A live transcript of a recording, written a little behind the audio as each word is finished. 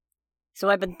So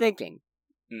I've been thinking.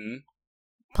 Mm-hmm.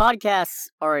 Podcasts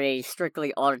are a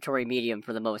strictly auditory medium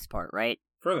for the most part, right?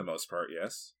 For the most part,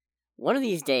 yes. One of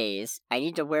these days, I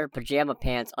need to wear pajama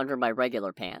pants under my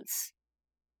regular pants.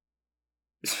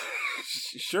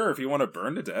 Sure, if you want to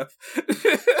burn to death.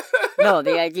 No,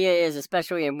 the idea is,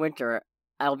 especially in winter,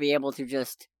 I'll be able to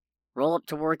just roll up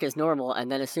to work as normal,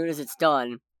 and then as soon as it's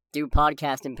done, do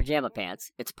podcast in pajama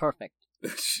pants. It's perfect.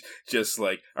 Just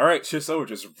like, alright, Shiso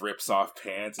just rips off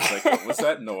pants. It's like, oh, what's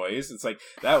that noise? It's like,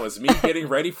 that was me getting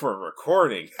ready for a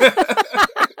recording.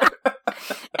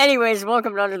 Anyways,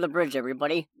 welcome to Under the Bridge,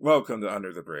 everybody. Welcome to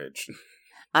Under the Bridge.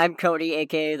 I'm Cody,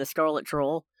 aka the Scarlet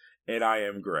Troll. And I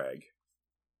am Greg.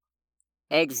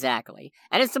 Exactly.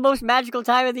 And it's the most magical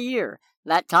time of the year.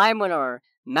 That time when our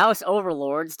mouse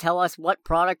overlords tell us what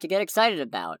product to get excited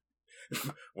about.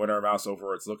 When our mouse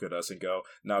overlords look at us and go,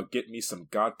 now get me some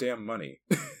goddamn money.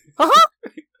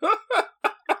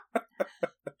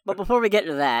 But before we get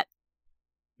to that,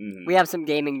 we have some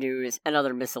gaming news and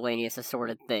other miscellaneous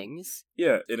assorted things.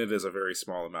 Yeah, and it is a very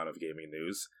small amount of gaming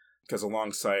news. Because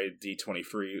alongside D23,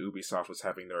 Ubisoft was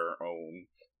having their own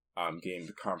game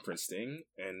conference thing,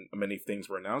 and many things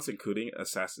were announced, including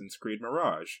Assassin's Creed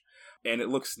Mirage. And it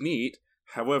looks neat.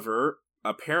 However,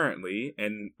 apparently,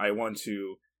 and I want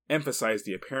to emphasize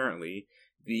the apparently,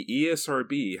 the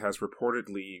ESRB has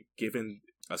reportedly given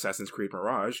Assassin's Creed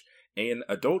Mirage an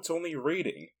adults-only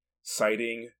rating,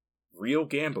 citing real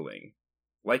gambling,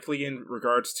 likely in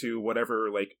regards to whatever,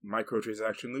 like,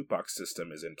 microtransaction loot box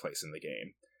system is in place in the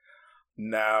game.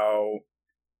 Now,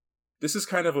 this is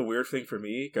kind of a weird thing for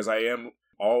me, because I am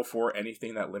all for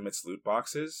anything that limits loot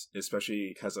boxes,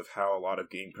 especially because of how a lot of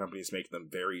game companies make them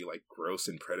very, like, gross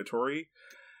and predatory.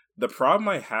 The problem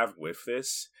I have with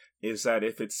this is that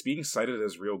if it's being cited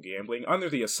as real gambling, under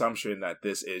the assumption that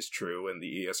this is true and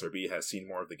the ESRB has seen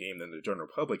more of the game than the general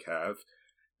public have,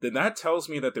 then that tells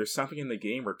me that there's something in the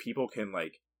game where people can,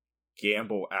 like,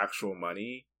 gamble actual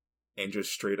money and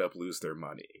just straight up lose their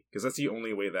money. Because that's the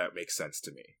only way that makes sense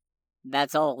to me.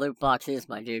 That's all a loot box is,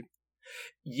 my dude.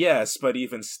 Yes, but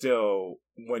even still,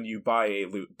 when you buy a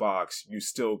loot box, you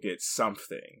still get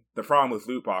something. The problem with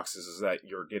loot boxes is that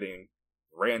you're getting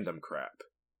random crap.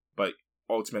 But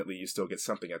ultimately, you still get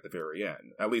something at the very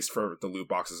end. At least for the loot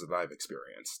boxes that I've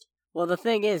experienced. Well, the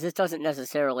thing is, this doesn't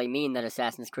necessarily mean that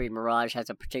Assassin's Creed Mirage has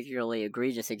a particularly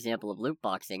egregious example of loot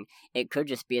boxing. It could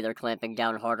just be they're clamping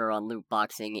down harder on loot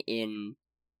boxing in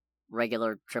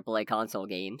regular AAA console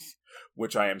games.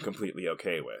 Which I am completely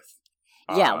okay with.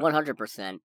 Yeah,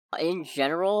 100%. In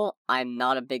general, I'm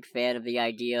not a big fan of the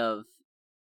idea of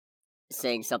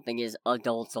saying something is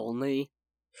adults only.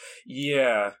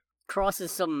 Yeah.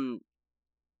 Crosses some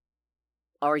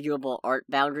arguable art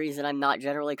boundaries that I'm not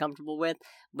generally comfortable with,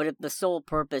 but if the sole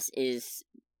purpose is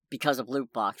because of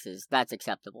loot boxes, that's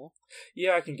acceptable.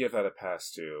 Yeah, I can give that a pass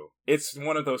too. It's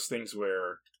one of those things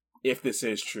where, if this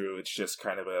is true, it's just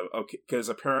kind of okay, because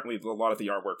apparently a lot of the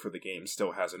artwork for the game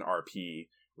still has an RP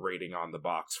rating on the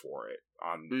box for it,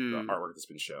 on the artwork that's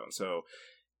been shown. So,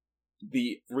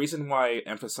 the reason why I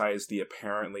emphasize the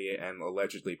apparently and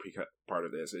allegedly part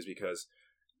of this is because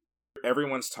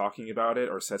everyone's talking about it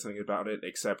or said something about it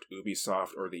except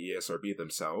Ubisoft or the ESRB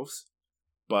themselves.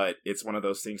 But it's one of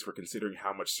those things where, considering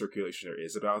how much circulation there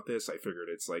is about this, I figured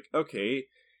it's like, okay,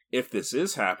 if this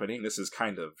is happening, this is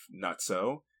kind of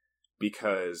nutso,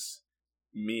 because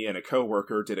me and a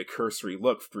coworker did a cursory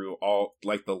look through all,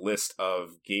 like, the list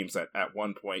of games that at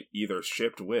one point either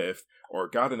shipped with or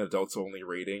got an adults-only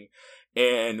rating,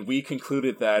 and we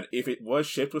concluded that if it was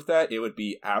shipped with that, it would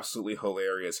be absolutely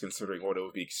hilarious considering what it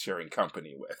would be sharing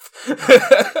company with.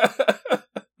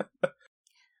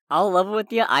 I'll level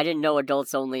with you, I didn't know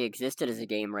adults only existed as a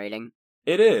game rating.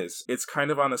 It is. It's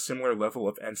kind of on a similar level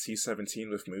of NC-17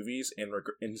 with movies,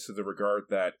 into the regard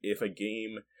that if a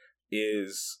game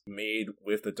is made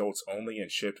with adults only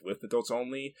and shipped with adults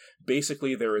only,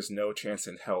 basically there is no chance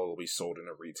in hell it will be sold in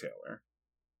a retailer.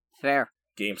 Fair.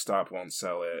 GameStop won't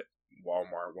sell it.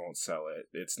 Walmart won't sell it.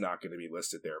 It's not going to be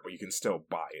listed there, but you can still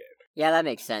buy it. Yeah, that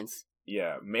makes sense.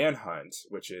 Yeah, Manhunt,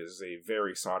 which is a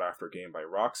very sought-after game by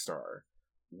Rockstar,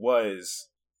 was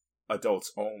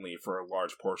adults only for a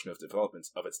large portion of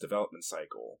its development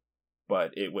cycle,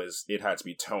 but it had to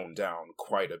be toned down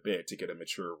quite a bit to get a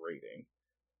mature rating.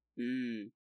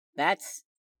 That's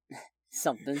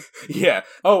something. Yeah.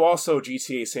 Oh, also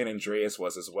GTA San Andreas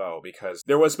was as well, because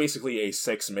there was basically a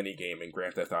 6 minigame in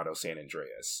Grand Theft Auto San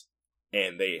Andreas,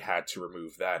 and they had to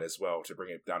remove that as well to bring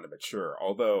it down to mature.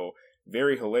 Although,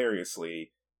 very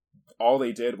hilariously, all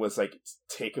they did was, like,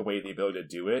 take away the ability to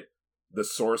do it, the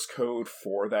source code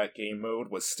for that game mode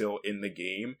was still in the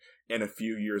game, and a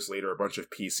few years later, a bunch of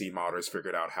PC modders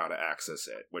figured out how to access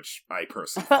it, which I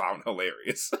personally found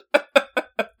hilarious.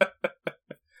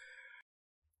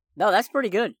 No, that's pretty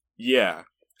good. Yeah.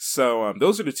 So,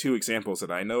 those are the two examples that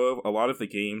I know of. A lot of the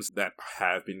games that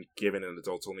have been given an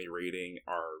adult-only rating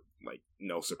are, like,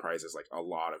 no surprises, like, a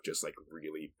lot of just, like,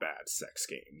 really bad sex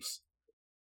games.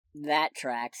 That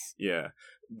tracks. Yeah.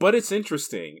 But it's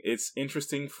interesting. It's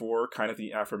interesting for kind of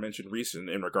the aforementioned reason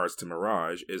in regards to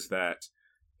Mirage, is that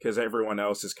because everyone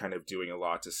else is kind of doing a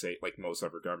lot to say, like, most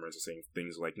other governments are saying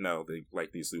things like, no,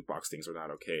 these loot box things are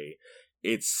not okay.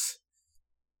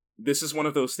 This is one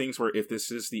of those things where if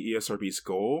this is the ESRB's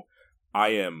goal, I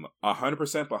am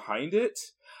 100% behind it.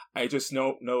 I just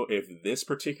don't know if this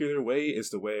particular way is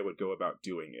the way I would go about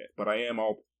doing it. But I am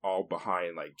all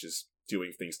behind, like, just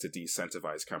doing things to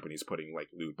decentivize companies putting, like,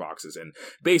 loot boxes in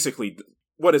basically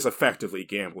what is effectively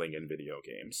gambling in video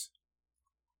games.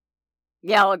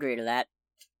 Yeah, I'll agree to that.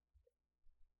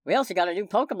 We also got a new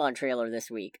Pokemon trailer this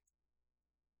week.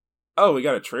 Oh, we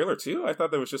got a trailer too? I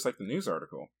thought that was just like the news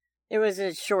article. It was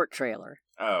a short trailer.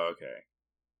 Oh, okay.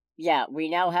 Yeah, we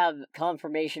now have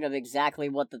confirmation of exactly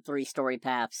what the 3 story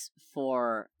paths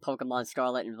for Pokemon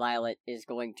Scarlet and Violet is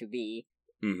going to be.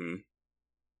 Mm-hmm.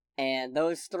 And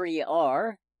those 3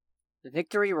 are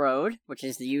Victory Road, which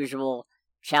is the usual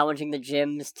challenging the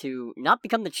gyms to not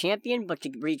become the champion, but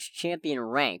to reach champion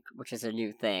rank, which is a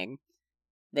new thing.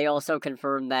 They also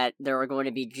confirmed that there are going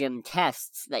to be gym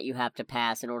tests that you have to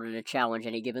pass in order to challenge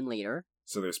any given leader.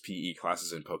 So there's PE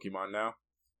classes in Pokemon now?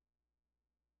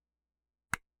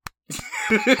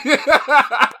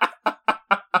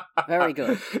 Very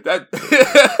good.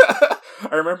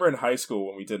 I remember in high school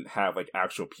when we didn't have, like,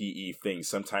 actual PE things,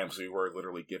 sometimes we were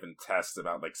literally given tests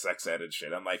about, like, sex ed and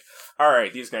shit. I'm like,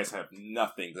 alright, these guys have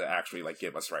nothing to actually, like,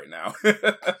 give us right now.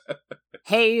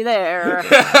 Hey there!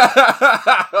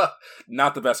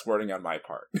 Not the best wording on my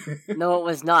part. No, it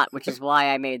was not, which is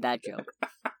why I made that joke.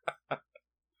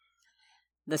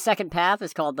 The second path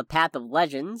is called the Path of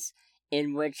Legends,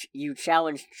 in which you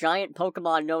challenge giant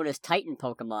Pokemon known as Titan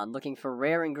Pokemon, looking for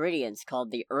rare ingredients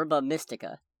called the Herba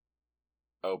Mystica.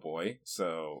 Oh boy,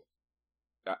 so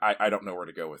I don't know where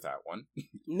to go with that one.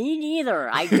 Me neither.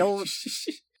 I don't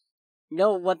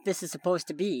know what this is supposed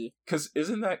to be. Because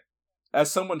isn't that,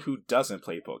 as someone who doesn't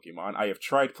play Pokemon, I have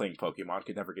tried playing Pokemon,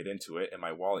 could never get into it, and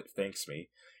my wallet thanks me.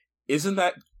 Isn't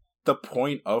that the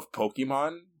point of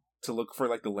Pokemon? To look for,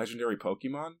 like, the legendary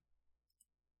Pokemon?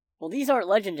 Well, these aren't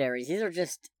legendaries. These are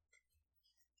just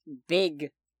big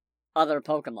other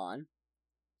Pokemon.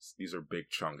 These are big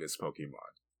Chungus Pokemon.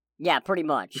 Yeah, pretty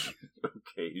much.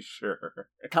 Okay, sure.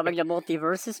 Coming to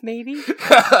Multiversus, maybe?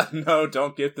 No,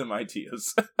 don't give them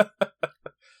ideas.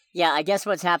 Yeah, I guess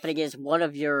what's happening is one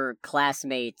of your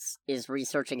classmates is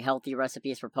researching healthy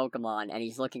recipes for Pokemon, and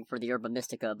he's looking for the Herba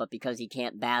Mystica, but because he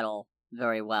can't battle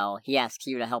very well, he asks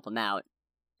you to help him out.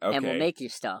 Okay. And we'll make you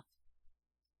stuff.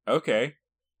 Okay.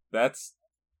 That's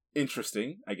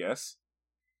interesting, I guess.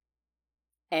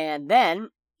 And then,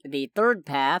 the third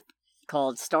path,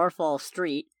 called Starfall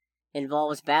Street,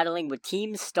 involves battling with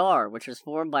Team Star, which was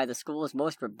formed by the school's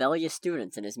most rebellious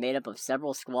students and is made up of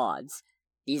several squads.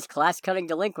 These class-cutting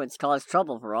delinquents cause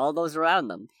trouble for all those around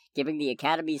them, giving the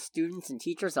academy's students and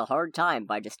teachers a hard time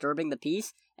by disturbing the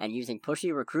peace and using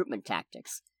pushy recruitment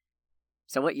tactics.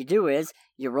 So what you do is,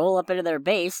 you roll up into their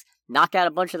base, knock out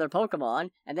a bunch of their Pokemon,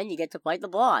 and then you get to fight the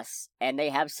boss. And they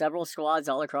have several squads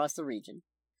all across the region.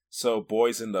 So,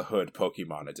 Boys in the Hood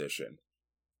Pokemon Edition.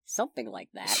 Something like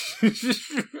that.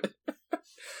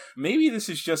 Maybe this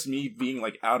is just me being,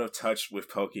 like, out of touch with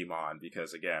Pokemon,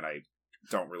 because, again, I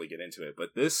don't really get into it. But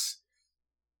this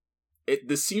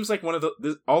seems like one of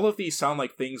all of these sound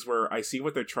like things where I see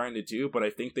what they're trying to do, but I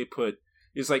think they put...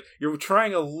 It's like, you're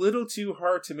trying a little too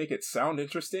hard to make it sound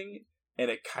interesting,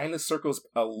 and it kind of circles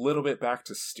a little bit back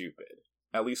to stupid.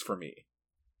 At least for me.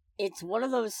 It's one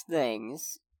of those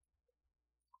things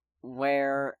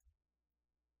where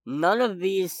none of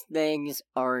these things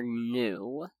are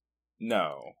new.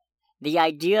 No. The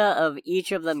idea of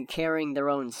each of them carrying their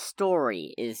own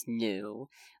story is new,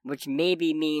 which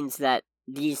maybe means that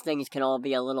these things can all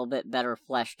be a little bit better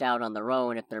fleshed out on their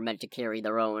own if they're meant to carry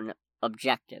their own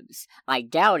objectives. I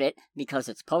doubt it, because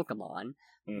it's Pokemon,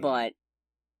 but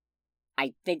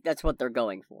I think that's what they're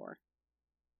going for.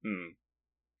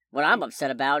 What I'm upset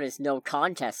about is no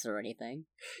contests or anything.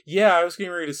 Yeah, I was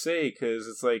getting ready to say, because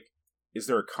it's like, is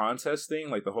there a contest thing?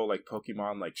 Like the whole, like,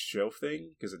 Pokemon, like, show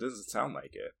thing? Because it doesn't sound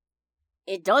like it.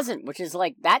 It doesn't, which is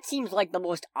like, that seems like the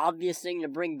most obvious thing to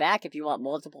bring back if you want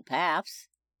multiple paths.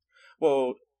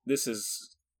 Well, this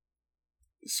is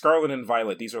Scarlet and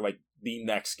Violet. These are, like, the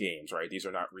next games, right? These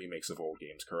are not remakes of old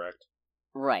games, correct?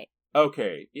 Right.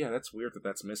 Okay, yeah, that's weird that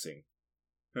that's missing.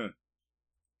 Huh.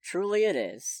 Truly it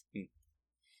is.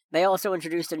 They also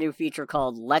introduced a new feature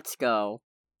called Let's Go.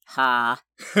 Ha.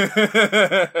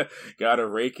 Gotta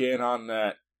rake in on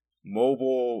that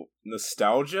mobile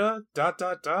nostalgia, ...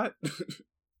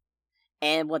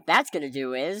 And what that's gonna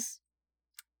do is,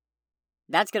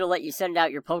 that's gonna let you send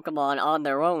out your Pokemon on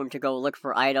their own to go look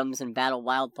for items and battle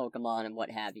wild Pokemon and what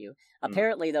have you.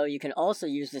 Apparently, though, you can also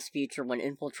use this feature when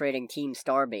infiltrating Team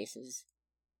Star bases.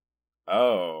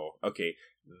 Oh, okay.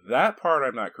 That part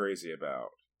I'm not crazy about.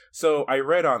 So I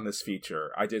read on this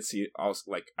feature, I did see, also,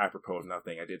 like, apropos of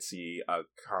nothing, I did see a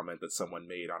comment that someone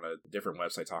made on a different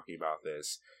website talking about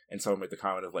this, and someone made the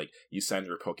comment of, like, you send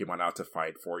your Pokemon out to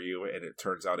fight for you, and it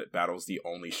turns out it battles the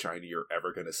only shiny you're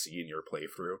ever going to see in your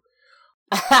playthrough.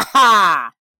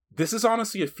 This is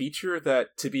honestly a feature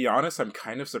that, to be honest, I'm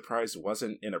kind of surprised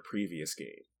wasn't in a previous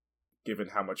game, given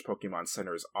how much Pokemon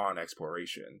centers on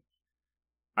exploration.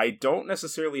 I don't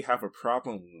necessarily have a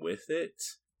problem with it,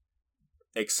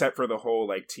 except for the whole,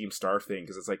 like, Team Star thing,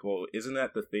 because it's like, well, isn't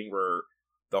that the thing where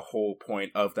the whole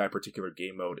point of that particular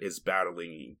game mode is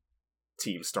battling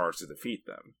Team Stars to defeat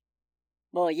them?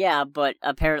 Well, yeah, but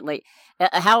apparently,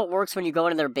 how it works when you go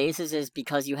into their bases is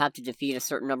because you have to defeat a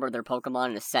certain number of their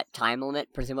Pokemon in a set time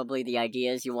limit. Presumably the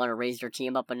idea is you want to raise your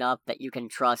team up enough that you can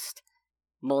trust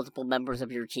multiple members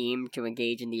of your team to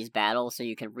engage in these battles so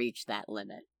you can reach that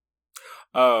limit.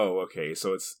 Oh, okay,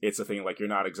 so it's a thing, like, you're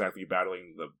not exactly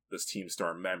battling this Team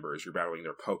Star members, you're battling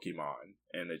their Pokemon,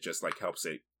 and it just, like, helps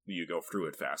you go through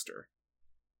it faster.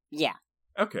 Yeah.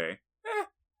 Okay.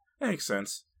 Makes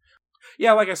sense.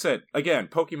 Yeah, like I said, again,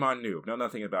 Pokemon noob, know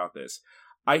nothing about this.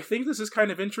 I think this is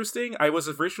kind of interesting. I was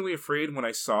originally afraid when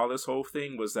I saw this whole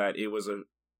thing was that it was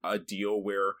a deal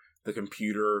where the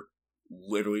computer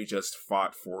literally just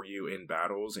fought for you in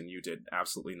battles and you did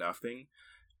absolutely nothing.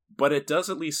 But it does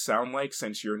at least sound like,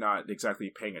 since you're not exactly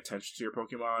paying attention to your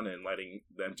Pokemon and letting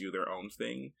them do their own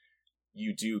thing,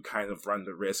 you do kind of run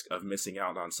the risk of missing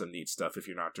out on some neat stuff if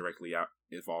you're not directly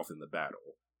involved in the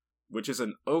battle. Which is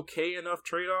an okay enough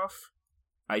trade-off.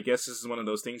 I guess this is one of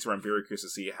those things where I'm very curious to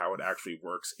see how it actually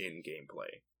works in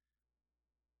gameplay.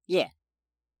 Yeah.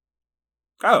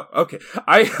 Oh, okay.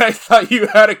 I thought you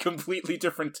had a completely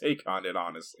different take on it,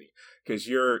 honestly. Because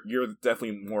you're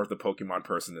definitely more of the Pokemon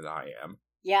person than I am.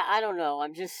 Yeah, I don't know.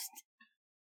 I'm just...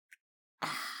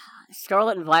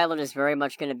 Scarlet and Violet is very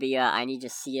much going to be a I need to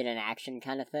see it in action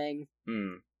kind of thing.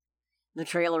 The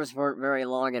trailers weren't very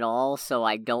long at all, so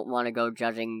I don't want to go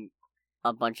judging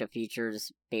a bunch of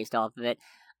features based off of it.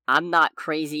 I'm not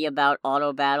crazy about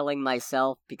auto-battling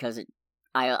myself, because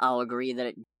I'll agree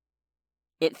that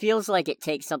it feels like it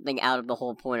takes something out of the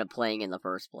whole point of playing in the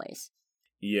first place.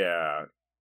 Yeah.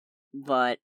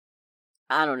 But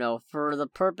I don't know, for the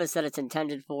purpose that it's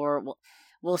intended for,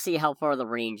 we'll see how far the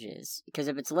range is. Because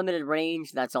if it's limited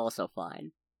range, that's also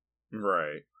fine.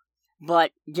 Right.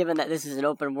 But given that this is an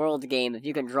open world game, if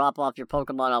you can drop off your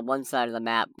Pokemon on one side of the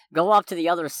map, go off to the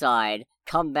other side,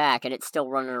 come back, and it's still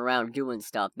running around doing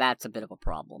stuff, that's a bit of a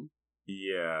problem.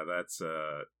 Yeah,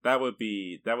 that would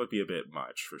be a bit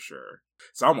much for sure.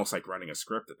 It's almost like running a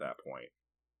script at that point.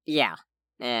 Yeah,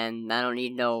 and I don't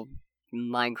need no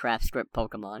Minecraft script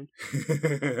Pokemon.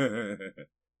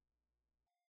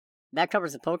 That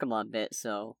covers the Pokemon bit,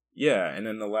 so... Yeah, and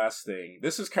then the last thing,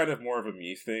 this is kind of more of a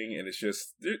me thing, and it's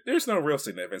just, there's no real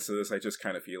significance to this, I just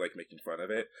kind of feel like making fun of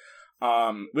it.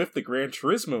 With the Gran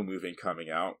Turismo movie coming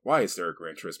out, why is there a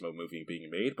Gran Turismo movie being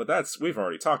made? But we've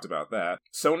already talked about that.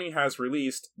 Sony has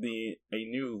released a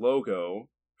new logo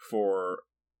for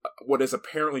what is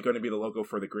apparently going to be the logo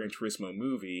for the Gran Turismo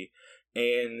movie,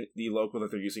 and the logo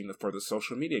that they're using for the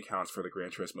social media accounts for the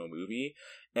Gran Turismo movie,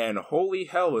 and holy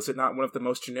hell, is it not one of the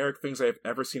most generic things I've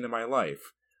ever seen in my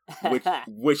life.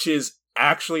 Which is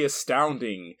actually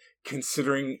astounding,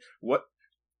 considering what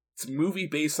it's a movie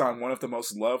based on one of the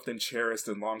most loved and cherished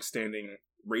and long-standing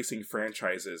racing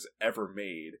franchises ever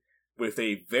made, with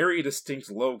a very distinct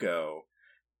logo,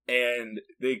 and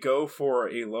they go for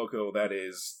a logo that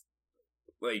is,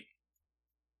 like,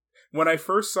 when I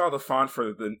first saw the font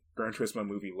for the Gran Turismo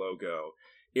movie logo,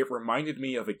 it reminded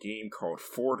me of a game called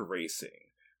Ford Racing,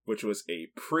 which was a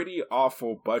pretty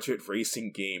awful budget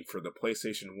racing game for the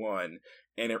PlayStation 1,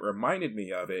 and it reminded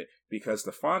me of it because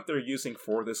the font they're using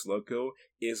for this logo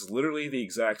is literally the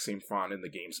exact same font in the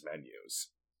game's menus.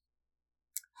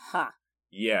 Huh.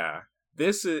 Yeah.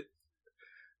 This is...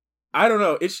 I don't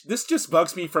know, this just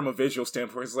bugs me from a visual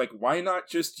standpoint. It's like, why not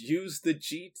just use the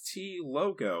GT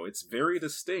logo? It's very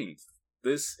distinct.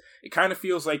 It kind of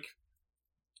feels like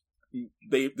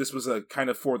this was a kind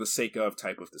of for the sake of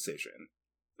type of decision.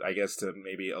 I guess to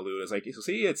maybe allude as like,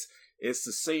 see, it's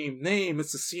the same name,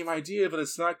 it's the same idea, but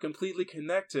it's not completely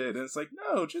connected. And it's like,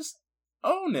 no, just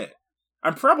own it.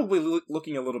 I'm probably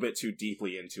looking a little bit too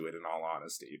deeply into it, in all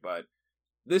honesty, but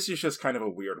this is just kind of a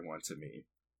weird one to me.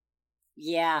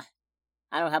 Yeah,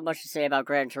 I don't have much to say about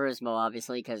Gran Turismo,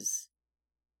 obviously, because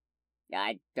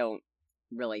I don't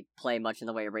really play much in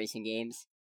the way of racing games.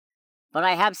 But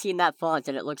I have seen that font,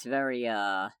 and it looks very,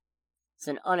 it's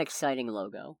an unexciting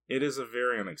logo. It is a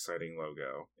very unexciting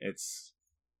logo. It's,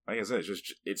 like I said,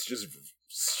 it's just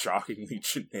shockingly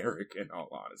generic, in all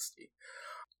honesty.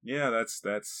 Yeah, it's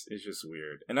just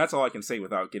weird. And that's all I can say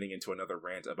without getting into another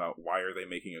rant about why are they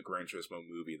making a Gran Turismo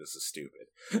movie? This is stupid.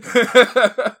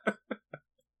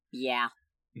 Yeah.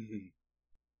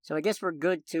 So I guess we're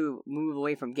good to move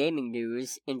away from gaming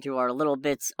news into our little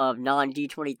bits of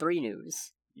non-D23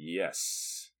 news.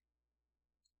 Yes.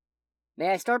 May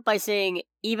I start by saying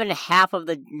even half of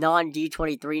the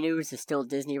non-D23 news is still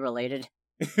Disney-related?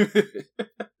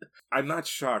 I'm not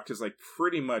shocked, because, like,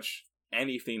 pretty much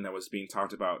anything that was being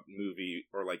talked about movie,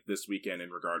 or, like, this weekend in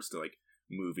regards to, like,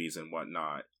 movies and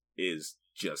whatnot, is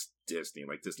just Disney.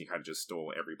 Like, Disney kind of just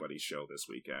stole everybody's show this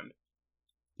weekend.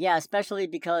 Yeah, especially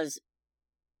because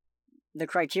the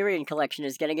Criterion Collection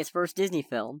is getting its first Disney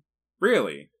film.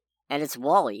 Really? And it's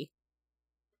WALL-E.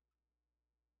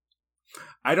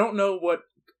 I don't know what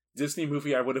Disney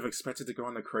movie I would have expected to go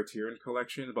on the Criterion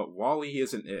Collection, but WALL-E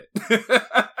isn't it.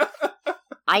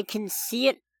 I can see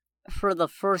it for the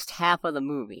first half of the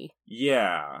movie.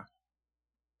 Yeah.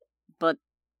 But,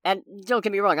 and don't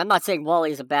get me wrong, I'm not saying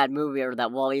WALL-E is a bad movie or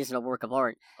that WALL-E isn't a work of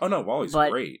art. Oh no, WALL-E's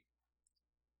great.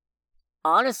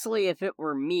 Honestly, if it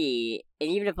were me, and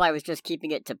even if I was just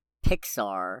keeping it to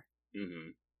Pixar,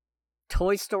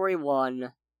 Toy Story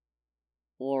 1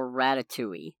 or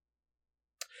Ratatouille.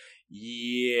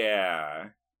 Yeah.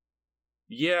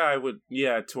 Yeah, I would.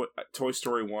 Yeah, Toy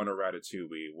Story 1 or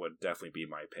Ratatouille would definitely be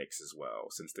my picks as well,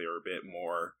 since they were a bit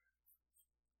more,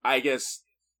 I guess,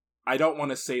 I don't want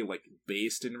to say, like,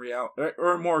 based in reality,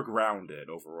 or more grounded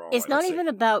overall. It's not even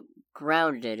about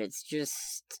grounded, it's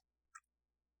just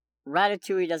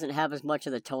Ratatouille doesn't have as much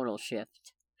of the tonal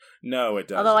shift. No, it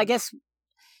doesn't. Although, I guess,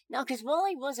 no, because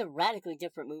WALL-E was a radically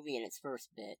different movie in its first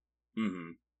bit.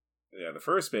 Yeah, the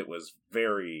first bit was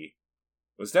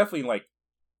definitely, like,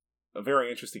 a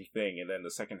very interesting thing, and then the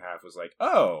second half was like,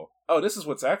 oh, this is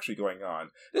what's actually going on.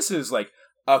 This is, like,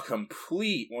 a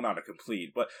complete, well, not a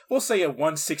complete, but we'll say a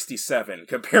 167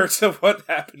 compared to what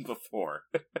happened before.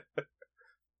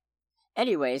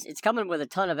 Anyways, it's coming with a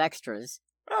ton of extras,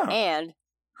 and,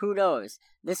 who knows,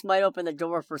 this might open the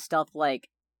door for stuff like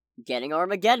getting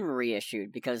Armageddon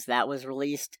reissued, because that was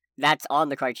released, that's on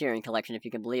the Criterion Collection, if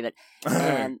you can believe it,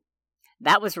 and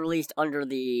that was released under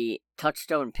the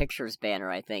Touchstone Pictures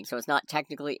banner, I think. So it's not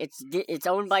technically, it's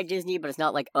owned by Disney, but it's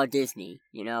not like a Disney,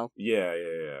 you know?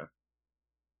 Yeah.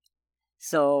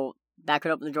 So that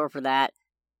could open the door for that.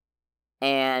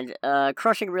 And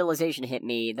crushing realization hit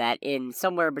me that in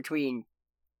somewhere between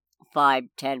 5,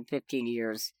 10, 15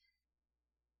 years,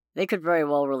 they could very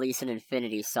well release an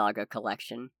Infinity Saga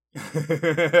collection.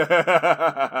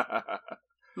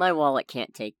 My wallet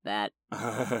can't take that.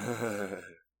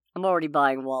 I'm already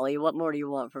buying WALL-E. What more do you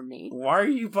want from me? Why are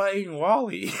you buying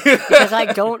WALL-E? Because I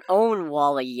don't own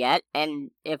WALL-E yet,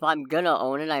 and if I'm gonna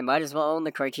own it, I might as well own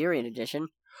the Criterion Edition.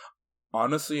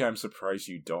 Honestly, I'm surprised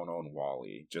you don't own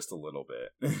WALL-E. Just a little bit.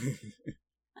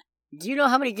 Do you know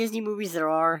how many Disney movies there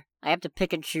are? I have to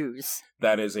pick and choose.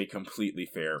 That is a completely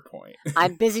fair point.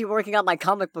 I'm busy working on my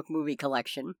comic book movie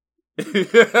collection. You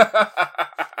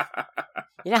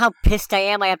know how pissed I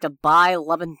am I have to buy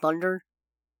Love and Thunder?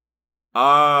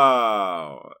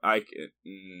 Oh,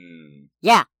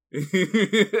 Yeah.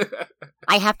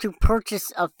 I have to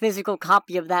purchase a physical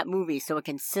copy of that movie so it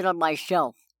can sit on my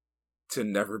shelf. To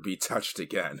never be touched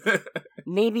again.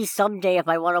 Maybe someday if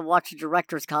I want to watch a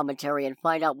director's commentary and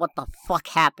find out what the fuck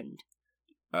happened.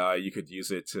 You could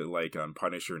use it to, like,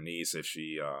 punish your niece if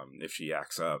she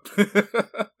acts up.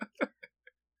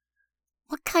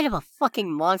 What kind of a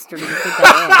fucking monster do you think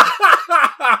I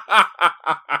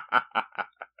am?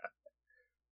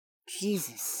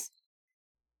 Jesus.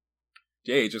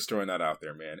 Jay, just throwing that out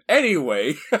there, man.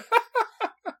 Anyway.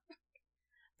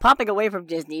 Popping away from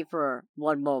Disney for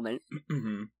one moment.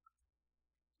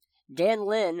 Dan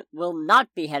Lin will not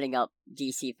be heading up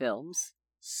DC Films.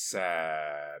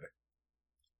 Sad.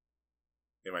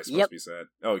 Am I supposed to be sad?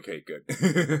 Okay,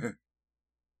 good.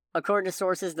 According to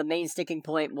sources, the main sticking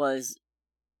point was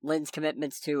Lin's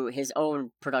commitments to his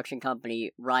own production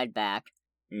company, Rideback.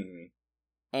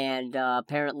 And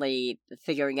apparently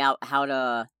figuring out how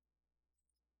to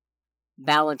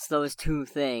balance those two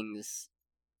things,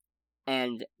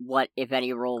 and what, if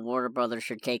any, role Warner Brothers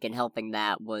should take in helping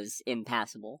that was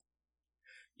impassable.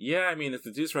 Yeah, I mean, if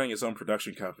the dude's running his own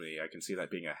production company, I can see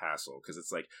that being a hassle, because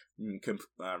it's like,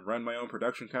 run my own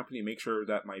production company, make sure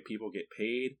that my people get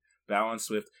paid,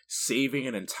 balanced with saving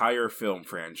an entire film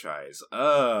franchise.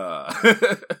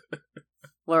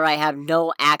 Where I have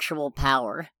no actual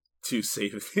power. To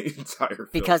save the entire film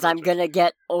because franchise. I'm gonna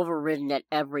get overridden at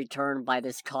every turn by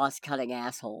this cost-cutting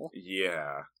asshole.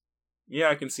 Yeah. Yeah,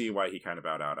 I can see why he kind of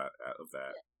bowed out of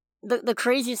that. The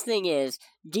craziest thing is,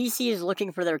 DC is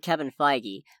looking for their Kevin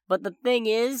Feige, but the thing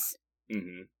is,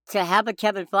 to have a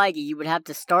Kevin Feige, you would have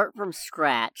to start from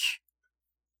scratch,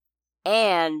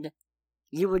 and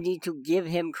you would need to give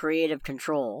him creative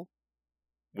control.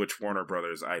 Which Warner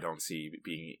Brothers I don't see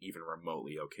being even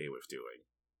remotely okay with doing.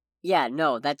 Yeah,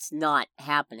 no, that's not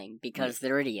happening, because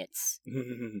they're idiots.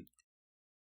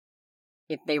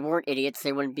 If they weren't idiots,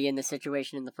 they wouldn't be in this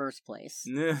situation in the first place.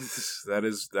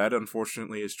 That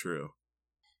unfortunately is true.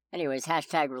 Anyways,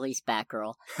 hashtag release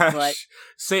Batgirl. But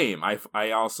same.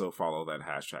 I also follow that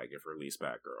hashtag if release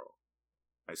Batgirl.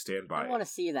 I stand by it. I want to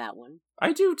see that one.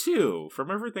 I do too.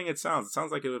 From everything it sounds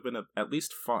like it would have been at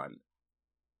least fun.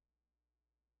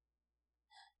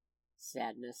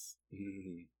 Sadness.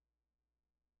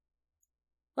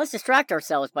 Let's distract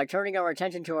ourselves by turning our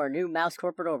attention to our new mouse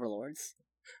corporate overlords.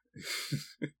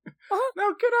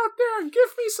 Now get out there and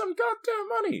give me some goddamn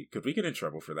money. Could we get in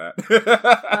trouble for that?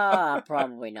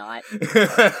 Probably not.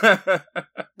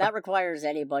 That requires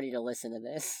anybody to listen to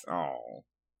this. Oh.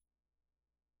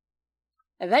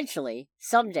 Eventually,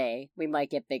 someday, we might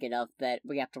get big enough that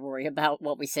we have to worry about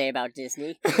what we say about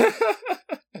Disney.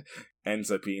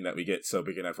 Ends up being that we get so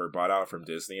big enough we're bought out from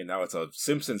Disney, and now it's a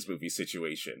Simpsons movie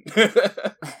situation. God,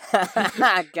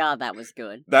 that was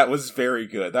good. That was very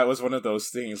good. That was one of those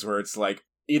things where it's like,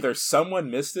 either someone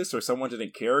missed this or someone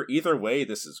didn't care. Either way,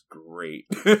 this is great.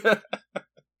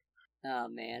 Oh,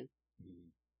 man.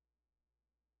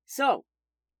 So,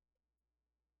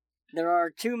 there are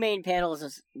two main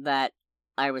panels that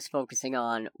I was focusing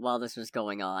on while this was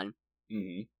going on.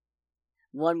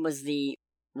 One was the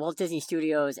Walt Disney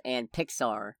Studios and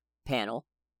Pixar panel,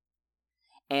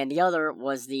 and the other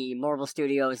was the Marvel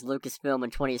Studios, Lucasfilm,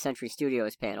 and 20th Century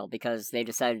Studios panel, because they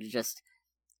decided to just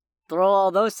throw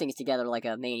all those things together like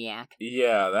a maniac.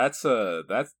 Yeah, that's a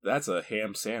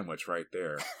ham sandwich right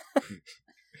there.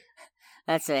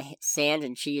 That's a sand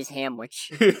and cheese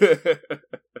hamwich.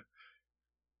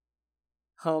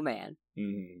 Oh, man.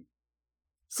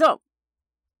 So,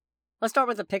 let's start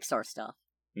with the Pixar stuff.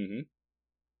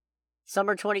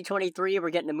 Summer 2023, we're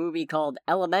getting a movie called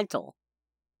Elemental.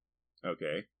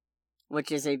 Okay.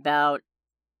 Which is about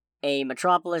a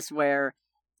metropolis where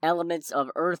elements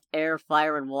of earth, air,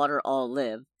 fire, and water all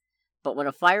live. But when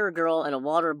a fire girl and a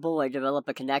water boy develop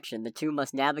a connection, the two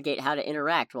must navigate how to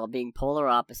interact while being polar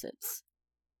opposites.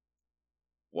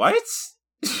 What?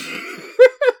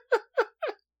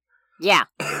 Yeah.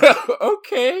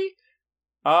 Okay.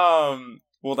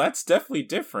 Well, that's definitely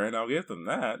different. I'll give them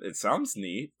that. It sounds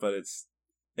neat, but it's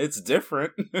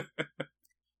different.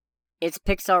 It's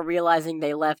Pixar realizing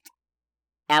they left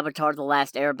Avatar: The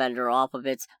Last Airbender off of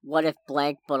its what if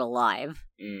blank but alive.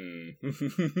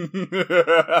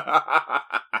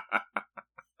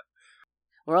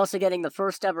 We're also getting the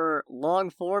first ever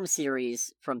long-form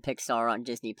series from Pixar on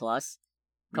Disney Plus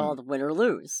called Win or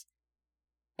Lose.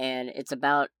 And it's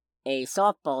about a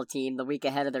softball team the week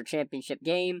ahead of their championship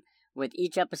game, with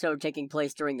each episode taking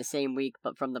place during the same week,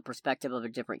 but from the perspective of a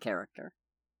different character.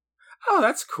 Oh,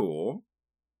 that's cool.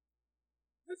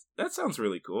 That sounds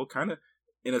really cool. Kind of,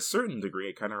 in a certain degree,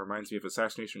 it kind of reminds me of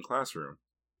Assassination Classroom.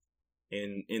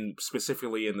 In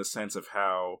specifically in the sense of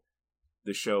how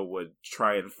the show would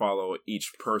try and follow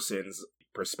each person's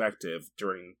perspective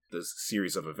during this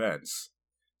series of events.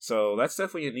 So that's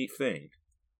definitely a neat thing.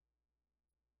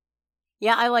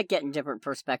 Yeah, I like getting different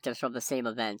perspectives from the same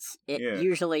events. It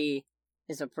usually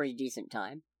is a pretty decent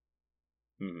time.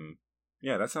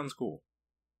 Yeah, that sounds cool.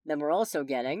 Then we're also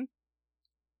getting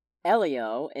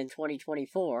Elio in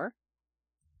 2024,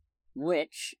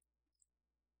 which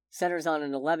centers on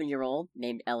an 11-year-old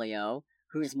named Elio,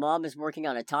 whose mom is working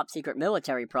on a top-secret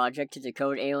military project to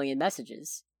decode alien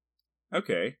messages.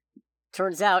 Okay.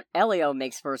 Turns out, Elio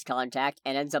makes first contact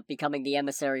and ends up becoming the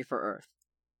emissary for Earth.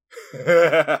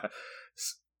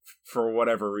 For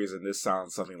whatever reason, this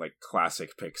sounds something like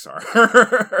classic Pixar.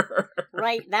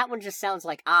 Right? That one just sounds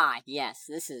like, yes,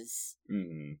 this is...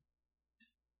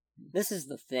 This is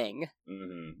the thing.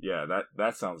 Yeah,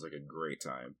 that sounds like a great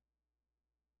time.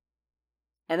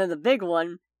 And then the big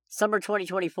one, summer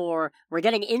 2024, we're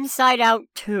getting Inside Out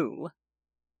 2.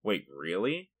 Wait,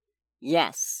 really?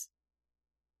 Yes.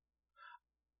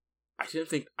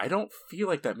 I don't feel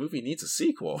like that movie needs a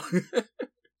sequel.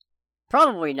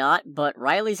 Probably not, but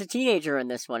Riley's a teenager in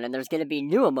this one, and there's gonna be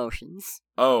new emotions.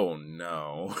 Oh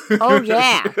no. Oh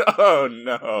yeah! Oh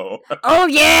no. Oh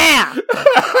yeah!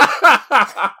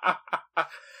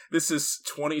 This is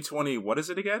 2020, what is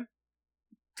it again?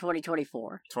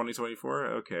 2024. 2024?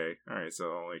 Okay. Alright,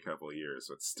 so only a couple of years,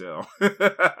 but still.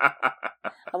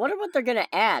 I wonder what they're gonna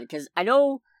add, because I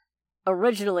know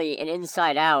originally in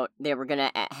Inside Out, they were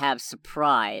gonna have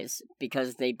surprise,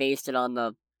 because they based it on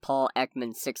the Paul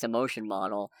Ekman 6 emotion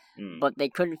model, but they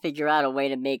couldn't figure out a way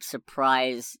to make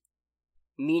surprise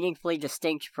meaningfully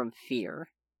distinct from fear.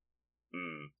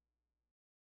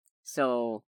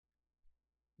 So...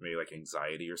 maybe like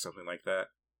anxiety or something like that?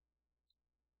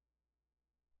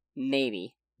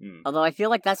 Maybe. Although I feel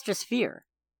like that's just fear.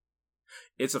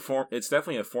 It's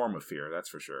definitely a form of fear, that's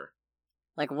for sure.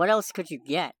 Like, what else could you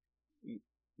get?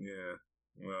 Yeah,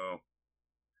 well...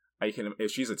 if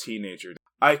she's a teenager,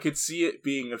 I could see it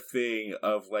being a thing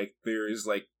of, like, there's,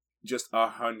 like, just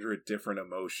 100 different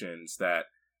emotions that,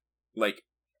 like,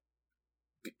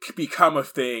 become a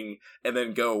thing and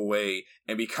then go away,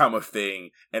 and become a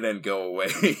thing and then go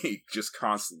away, just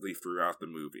constantly throughout the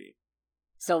movie.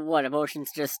 So what, emotions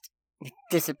just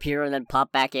disappear and then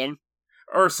pop back in?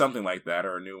 Or something like that,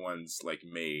 or new ones, like,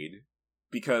 made.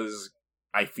 Because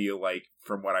I feel like,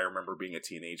 from what I remember being a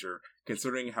teenager,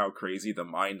 considering how crazy the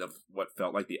mind of what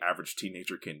felt like the average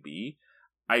teenager can be,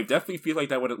 I definitely feel like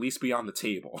that would at least be on the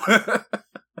table.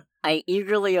 I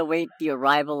eagerly await the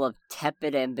arrival of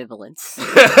tepid ambivalence.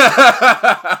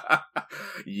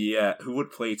 Yeah, who would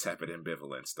play tepid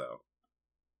ambivalence, though?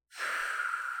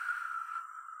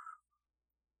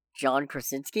 John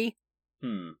Krasinski?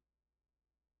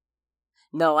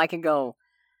 No, I can go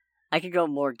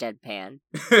more deadpan.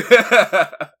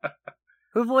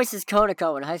 Who voices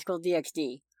Konako in High School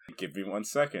DxD? Give me 1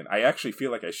 second. I actually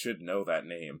feel like I should know that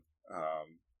name.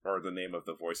 Or the name of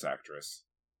the voice actress.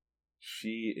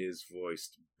 She is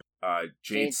voiced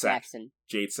Jade Saxton.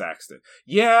 Jade Saxton.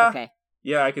 Yeah. Okay.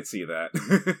 Yeah, I could see that.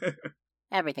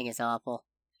 Everything is awful.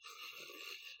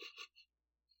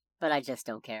 But I just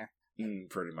don't care.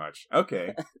 Pretty much.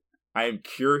 Okay. I am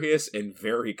curious and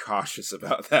very cautious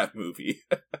about that movie.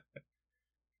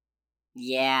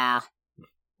 Yeah.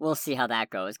 We'll see how that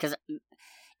goes. Because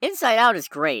Inside Out is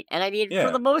great. And I mean,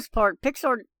 for the most part,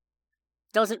 Pixar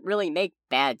doesn't really make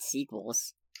bad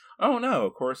sequels. Oh, no,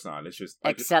 of course not. It's just...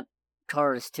 Except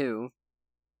Cars 2.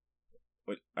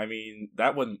 But, I mean,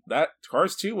 that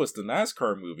Cars 2 was the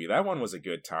NASCAR movie. That one was a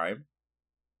good time.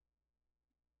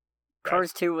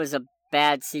 Cars 2 was a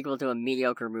bad sequel to a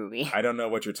mediocre movie. I don't know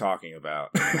what you're talking about.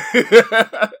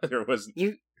 There was...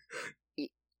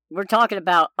 We're talking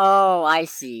about... Oh, I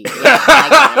see. Yeah,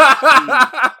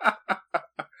 I get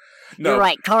it. No. You're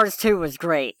right, Cars 2 was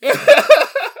great.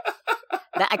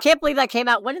 I can't believe that came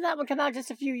out. When did that one come out?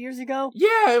 Just a few years ago?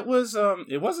 Yeah, it was.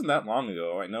 It wasn't that long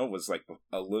ago. I know it was like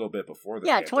a little bit before the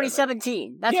pandemic.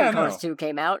 2017. That's when Cars 2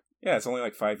 came out. Yeah, it's only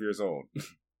like 5 years old.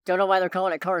 Don't know why they're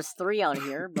calling it Cars 3 on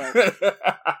here, but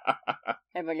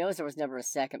everybody knows there was never a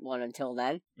second one until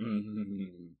then.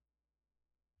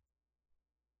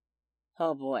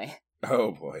 Oh boy.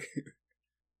 Oh boy.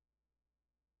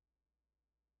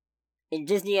 In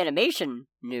Disney animation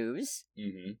news,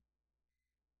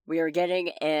 we are getting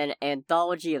an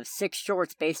anthology of 6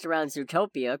 shorts based around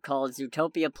Zootopia called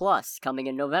Zootopia Plus, coming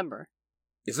in November.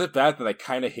 Is it bad that I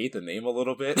kind of hate the name a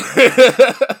little bit?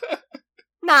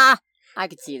 Nah, I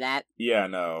could see that. Yeah,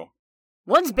 no.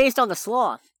 One's based on the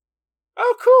sloth.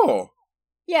 Oh, cool.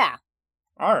 Yeah.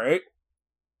 Alright.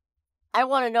 I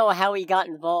want to know how he got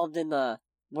involved in the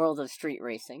world of street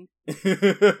racing.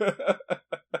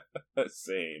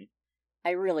 Same.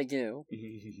 I really do.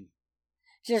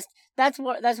 Just, that's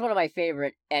one of my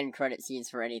favorite end credit scenes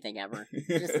for anything ever.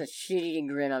 Just the shit-eating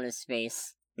grin on his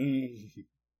face. He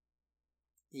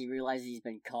realizes he's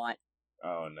been caught.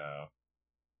 Oh no.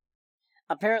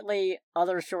 Apparently,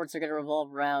 other shorts are going to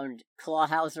revolve around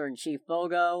Clawhauser and Chief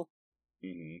Bogo.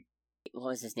 What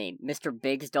was his name? Mr.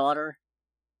 Big's daughter.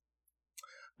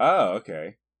 Oh,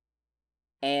 okay.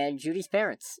 And Judy's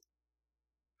parents.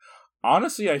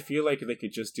 Honestly, I feel like they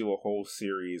could just do a whole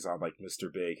series on, like,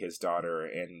 Mr. Big, his daughter,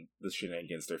 and the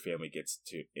shenanigans their family gets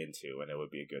into, and it would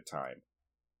be a good time.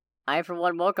 I, for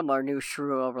one, welcome our new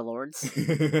shrew overlords.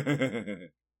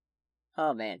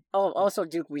 Oh, man. Oh, also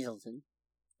Duke Weaselton.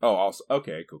 Oh, also,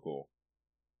 okay, cool.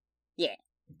 Yeah.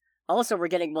 Also, we're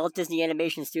getting Walt Disney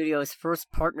Animation Studios'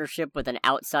 first partnership with an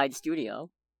outside studio.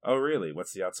 Oh, really?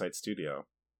 What's the outside studio?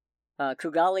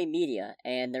 Kugali Media,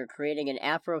 and they're creating an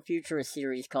Afrofuturist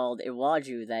series called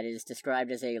Iwaju that is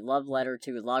described as a love letter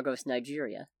to Lagos,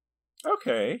 Nigeria.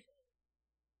 Okay.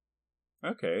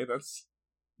 Okay, that's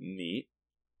neat.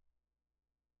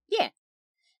 Yeah.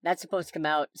 That's supposed to come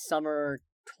out summer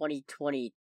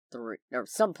 2023, or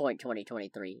some point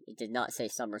 2023. It did not say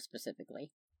summer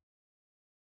specifically.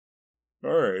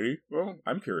 Alrighty. Well,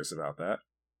 I'm curious about that.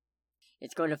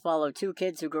 It's going to follow two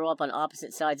kids who grow up on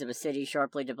opposite sides of a city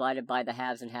sharply divided by the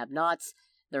haves and have-nots.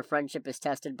 Their friendship is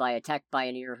tested by a tech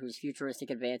pioneer whose futuristic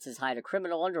advances hide a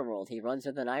criminal underworld he runs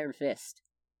with an iron fist.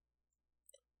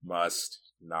 Must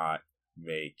not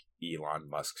make Elon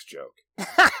Musk's joke.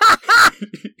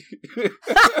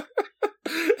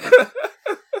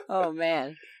 Oh,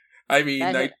 man. I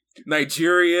mean,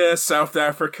 Nigeria, South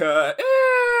Africa...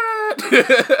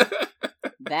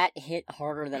 That hit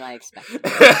harder than I expected.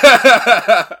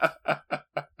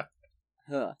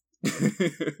 Huh.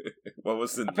 What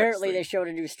was the Apparently they showed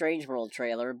a new Strange World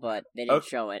trailer, but they didn't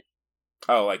show it.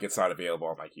 Oh, like it's not available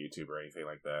on like YouTube or anything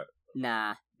like that?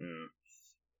 Nah. Mm.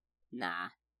 Nah.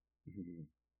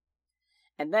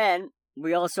 And then,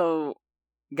 we also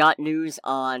got news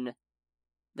on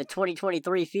the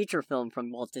 2023 feature film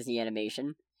from Walt Disney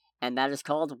Animation, and that is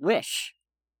called Wish.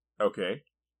 Okay.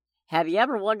 Have you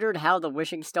ever wondered how the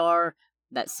wishing star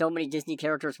that so many Disney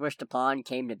characters wished upon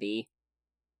came to be?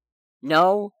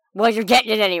 No? Well, you're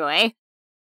getting it anyway.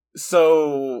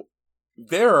 So,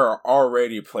 there are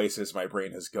already places my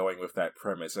brain is going with that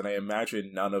premise, and I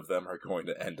imagine none of them are going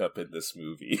to end up in this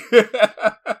movie.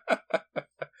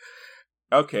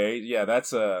 Okay, yeah,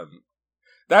 that's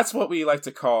what we like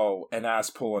to call an ass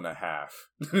pull and a half.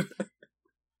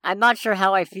 I'm not sure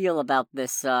how I feel about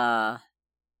this,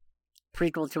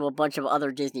 prequel to a bunch of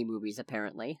other Disney movies,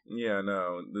 apparently. Yeah,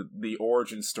 no. The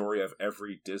origin story of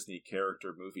every Disney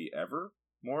character movie ever,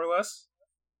 more or less?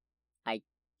 I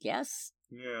guess?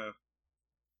 Yeah.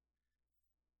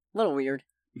 A little weird.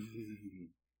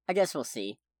 I guess we'll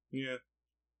see. Yeah.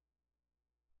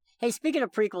 Hey, speaking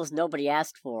of prequels nobody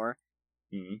asked for,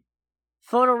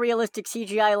 photorealistic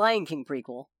CGI Lion King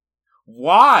prequel.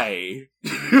 Why?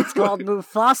 It's called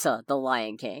Mufasa, the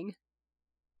Lion King.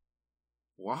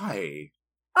 Why?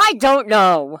 I don't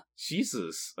know.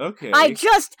 Jesus. Okay. I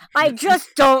just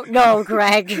don't know,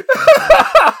 Greg.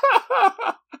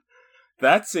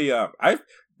 That's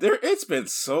it's been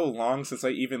so long since I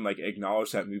even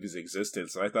acknowledged that movie's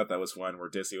existence. So I thought that was one where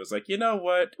Disney was like, you know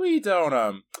what, we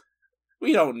don't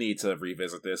need to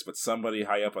revisit this. But somebody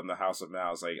high up on the House of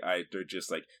Mouse, they're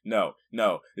just like, no,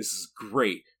 this is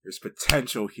great. There's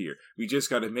potential here. We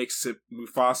just got to make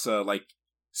Mufasa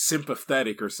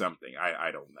sympathetic or something. I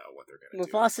don't know what they're gonna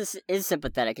do. Mufasa is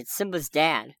sympathetic. It's Simba's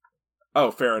dad. Oh,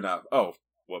 fair enough. Oh,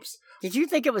 whoops. Did you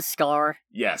think it was Scar?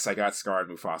 Yes, I got Scar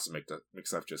and Mufasa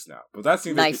mixed up just now. But that's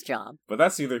nice job. But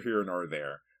that's neither here nor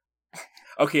there.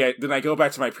 Okay, then I go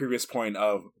back to my previous point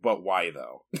of, but why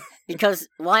though? Because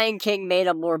Lion King made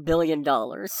more $1 billion.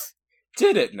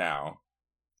 Did it now?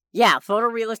 Yeah,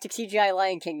 photorealistic CGI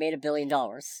Lion King made $1 billion.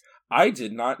 I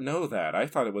did not know that. I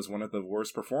thought it was one of the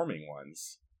worst performing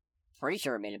ones. Pretty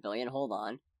sure it made $1 billion. Hold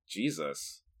on.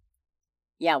 Jesus.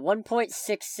 Yeah,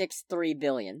 1.663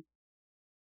 billion.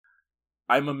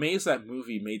 I'm amazed that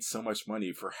movie made so much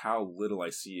money for how little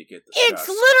I see it get discussed. It's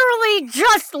literally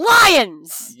just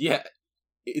lions. Yeah,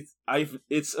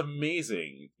 it's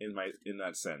amazing in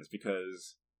that sense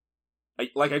because,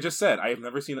 like I just said, I've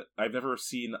never seen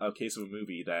a case of a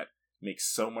movie that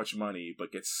makes so much money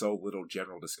but gets so little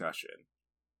general discussion.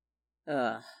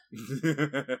 It'll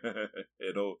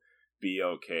be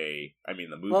okay. I mean,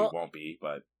 the movie won't be,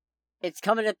 but it's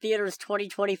coming to theaters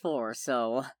 2024,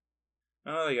 so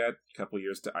oh, they got a couple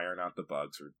years to iron out the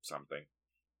bugs or something.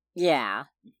 Yeah.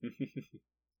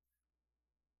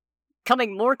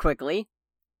 Coming more quickly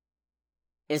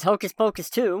is Hocus Pocus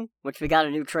 2, which we got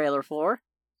a new trailer for.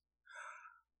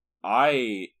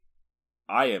 I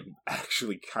am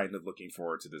actually kind of looking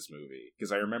forward to this movie,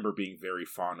 because I remember being very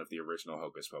fond of the original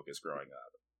Hocus Pocus growing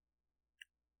up.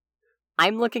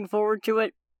 I'm looking forward to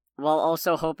it, while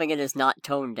also hoping it is not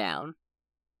toned down.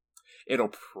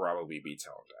 It'll probably be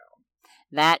toned down.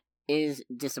 That is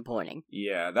disappointing.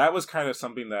 Yeah, that was kind of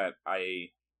something that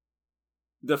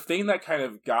the thing that kind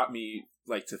of got me,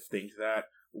 to think that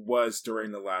was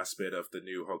during the last bit of the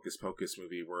new Hocus Pocus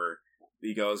movie where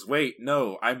he goes, wait,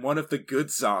 no, I'm one of the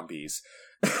good zombies.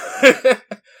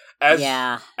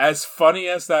 As funny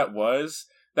as that was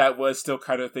still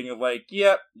kind of thinking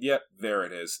yep, there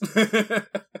it is.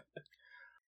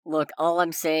 Look, all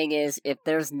I'm saying is, if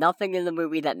there's nothing in the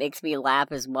movie that makes me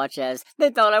laugh as much as,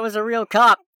 they thought I was a real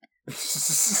cop,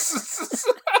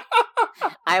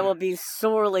 I will be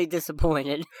sorely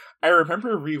disappointed. I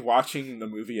remember rewatching the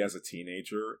movie as a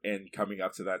teenager and coming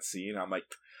up to that scene. I'm like,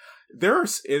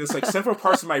 it's like several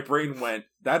parts of my brain went,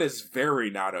 that is very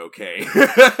not okay.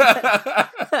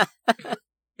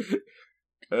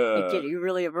 Hey kid, are you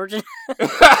really a virgin?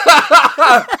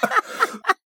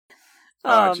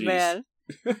 Oh man.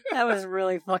 That was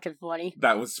really fucking funny.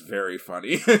 That was very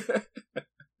funny.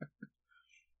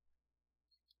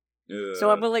 So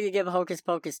I'm willing to give Hocus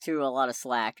Pocus 2 a lot of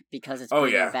slack because it's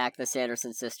bringing back the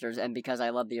Sanderson sisters and because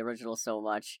I love the original so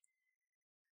much.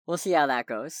 We'll see how that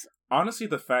goes. Honestly,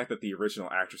 the fact that the original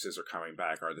actresses are coming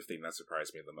back are the thing that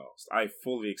surprised me the most. I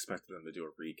fully expected them to do a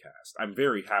recast. I'm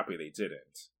very happy they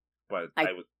didn't, but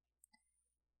I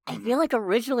feel like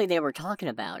originally they were talking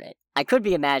about it. I could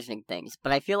be imagining things,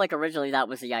 but I feel like originally that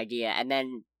was the idea, and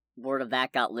then word of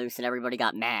that got loose and everybody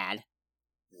got mad.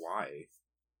 Why?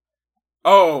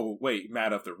 Oh, wait,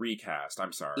 mad of the recast.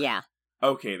 I'm sorry. Yeah.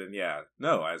 Okay, then yeah.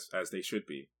 No, as they should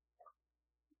be.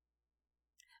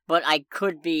 But I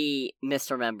could be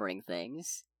misremembering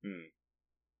things.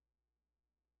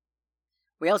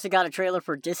 We also got a trailer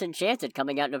for Disenchanted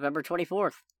coming out November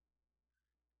 24th.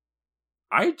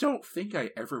 I don't think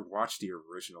I ever watched the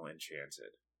original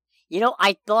Enchanted. You know,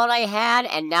 I thought I had,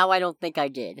 and now I don't think I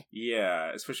did. Yeah,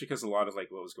 especially because a lot of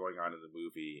like what was going on in the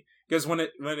movie. Because when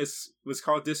it was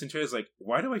called Disenchanted, it's like,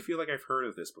 why do I feel like I've heard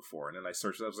of this before? And then I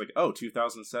searched it, I was like, oh,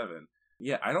 2007.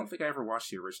 Yeah, I don't think I ever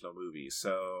watched the original movie,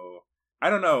 so I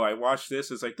don't know. I watched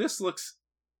this, it's like, this looks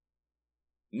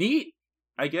neat,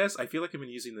 I guess. I feel like I've been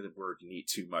using the word neat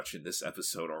too much in this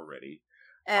episode already.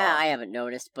 I haven't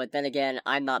noticed, but then again,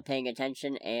 I'm not paying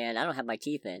attention, and I don't have my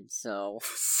teeth in, so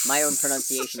my own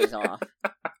pronunciation is off.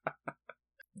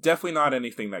 Definitely not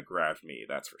anything that grabbed me,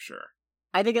 that's for sure.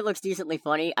 I think it looks decently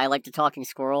funny. I like the talking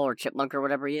squirrel, or chipmunk, or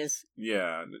whatever he is.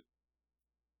 Yeah,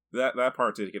 that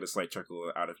part did get a slight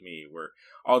chuckle out of me, where,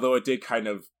 although it did kind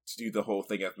of do the whole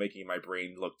thing of making my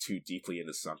brain look too deeply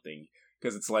into something,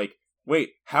 because it's like,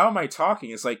 wait, how am I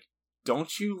talking? It's like,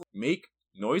 don't you make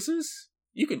noises?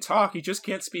 You can talk, you just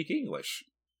can't speak English.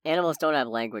 Animals don't have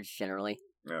language, generally.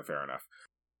 Yeah, fair enough.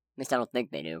 At least I don't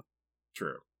think they do.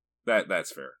 True.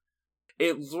 That's fair.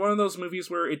 It's one of those movies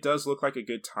where it does look like a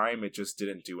good time, it just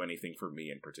didn't do anything for me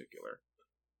in particular.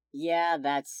 Yeah,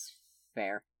 that's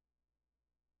fair.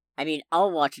 I mean,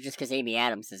 I'll watch it just because Amy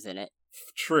Adams is in it.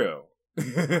 True.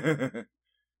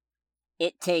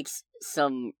 It takes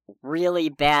some really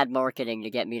bad marketing to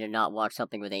get me to not watch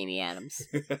something with Amy Adams.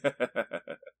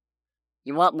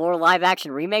 You want more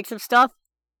live-action remakes of stuff?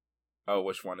 Oh,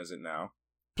 which one is it now?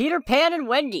 Peter Pan and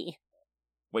Wendy.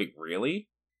 Wait, really?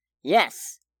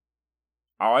 Yes.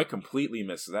 Oh, I completely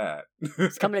missed that.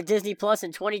 It's coming to Disney Plus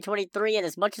in 2023, and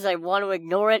as much as I want to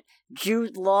ignore it,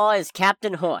 Jude Law is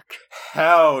Captain Hook.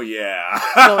 Hell yeah.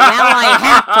 So now I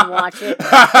have to watch it.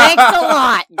 Thanks a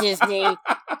lot, Disney.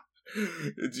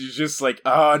 It's just like,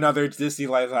 oh, another Disney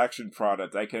live-action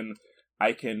product. I can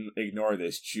ignore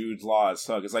this. Jude Law as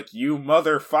Hook. It's like, you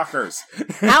motherfuckers.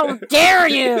 How dare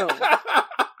you!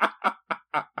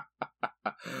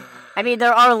 I mean,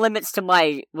 there are limits to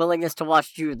my willingness to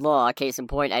watch Jude Law. Case in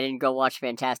point, I didn't go watch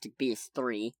Fantastic Beasts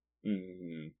 3.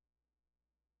 Mm-hmm.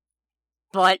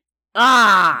 But,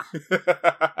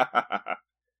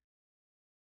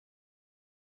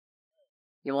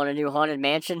 You want a new Haunted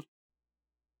Mansion?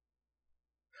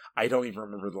 I don't even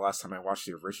remember the last time I watched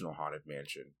the original Haunted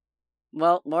Mansion.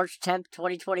 Well, March 10th,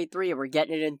 2023, we're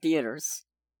getting it in theaters.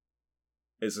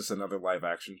 Is this another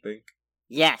live-action thing?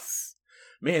 Yes.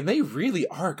 Man, they really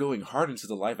are going hard into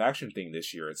the live-action thing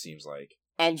this year, it seems like.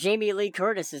 And Jamie Lee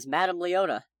Curtis is Madame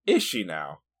Leota. Is she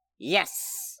now?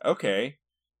 Yes. Okay.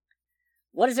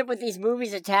 What is it with these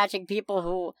movies attaching people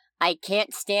who I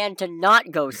can't stand to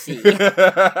not go see?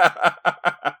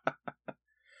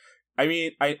 I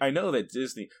mean, I know that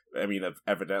Disney,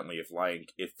 evidently if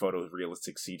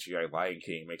photorealistic CGI Lion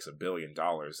King makes $1 billion,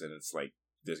 and it's like,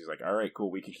 Disney's like, alright,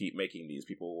 cool, we can keep making these,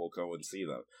 people will go and see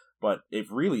them. But it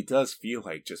really does feel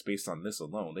like, just based on this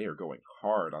alone, they are going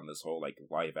hard on this whole, like,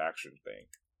 live-action thing.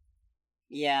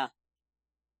 Yeah.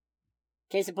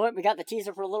 Case in point, we got the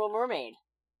teaser for Little Mermaid.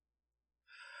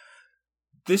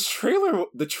 The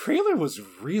trailer was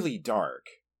really dark.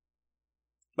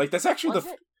 Like, that's actually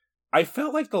I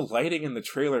felt like the lighting in the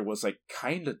trailer was, like,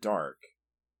 kinda dark.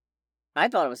 I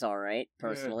thought it was alright,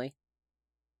 personally.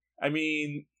 Yeah. I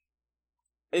mean,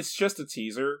 it's just a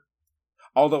teaser.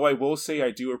 Although I will say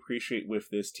I do appreciate with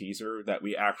this teaser that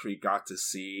we actually got to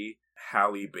see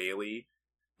Halle Bailey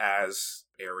as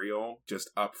Ariel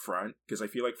just up front. Because I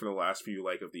feel like for the last few,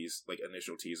 like, of these, like,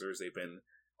 initial teasers, they've been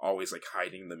always, like,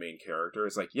 hiding the main character.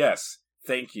 It's like, yes,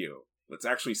 thank you. Let's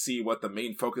actually see what the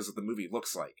main focus of the movie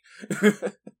looks like.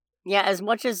 Yeah, as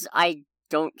much as I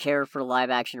don't care for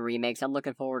live-action remakes, I'm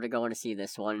looking forward to going to see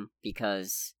this one,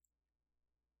 because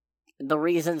the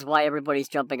reasons why everybody's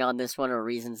jumping on this one are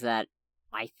reasons that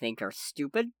I think are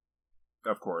stupid.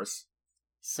 Of course.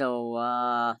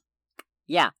 So,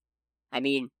 yeah. I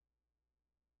mean,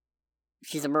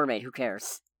 she's a mermaid, who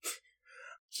cares?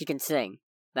 She can sing.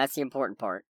 That's the important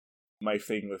part. My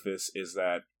thing with this is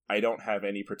that I don't have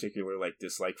any particular,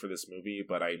 dislike for this movie,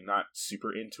 but I'm not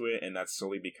super into it, and that's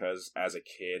solely because, as a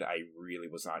kid, I really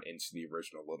was not into the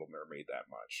original Little Mermaid that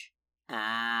much.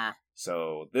 Ah.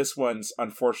 So, this one's,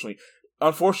 unfortunately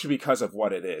because of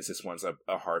what it is, this one's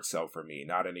a hard sell for me.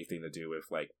 Not anything to do with,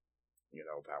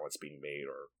 how it's being made,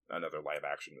 or another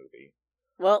live-action movie.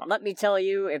 Well, let me tell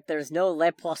you, if there's no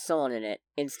Le Poisson in it,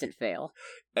 instant fail.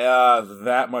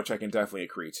 That much I can definitely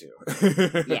agree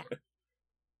to. Yeah.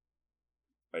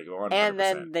 100%. And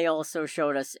then they also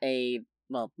showed us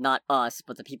not us,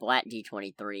 but the people at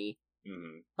D23,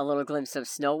 a little glimpse of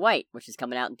Snow White, which is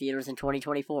coming out in theaters in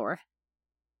 2024.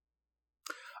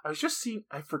 I was just seeing,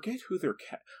 I forget who they're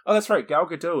oh, that's right, Gal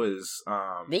Gadot is,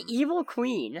 the Evil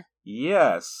Queen.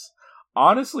 Yes.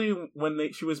 Honestly, when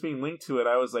she was being linked to it,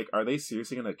 I was like, are they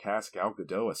seriously going to cast Gal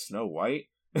Gadot as Snow White?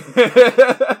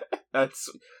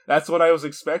 That's what I was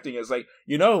expecting. It's like,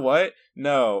 you know what?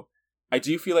 No. I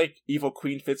do feel like Evil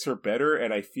Queen fits her better,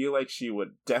 and I feel like she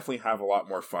would definitely have a lot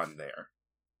more fun there.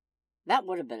 That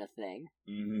would have been a thing.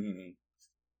 Mm-hmm.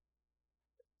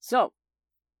 So,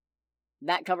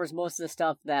 that covers most of the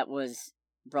stuff that was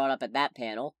brought up at that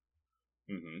panel.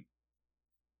 Mm-hmm.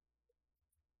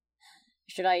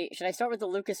 Should I start with the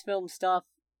Lucasfilm stuff?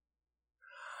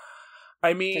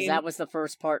 I mean, because that was the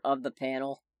first part of the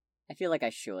panel. I feel like I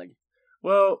should.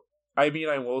 Well, I mean,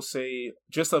 I will say,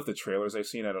 just of the trailers I've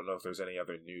seen, I don't know if there's any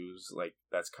other news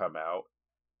that's come out.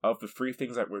 Of the 3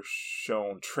 things that were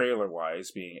shown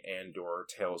trailer-wise, being Andor,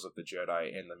 Tales of the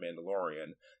Jedi, and The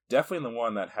Mandalorian, definitely the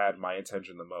one that had my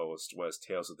attention the most was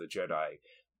Tales of the Jedi.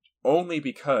 Only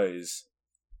because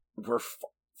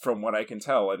from what I can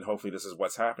tell, and hopefully this is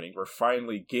what's happening, we're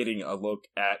finally getting a look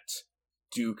at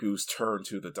Dooku's turn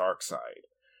to the dark side,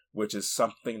 which is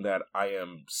something that I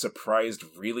am surprised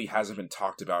really hasn't been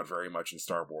talked about very much in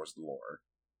Star Wars lore.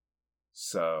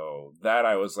 So, that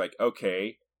I was like,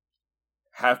 okay,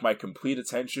 have my complete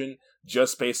attention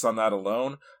just based on that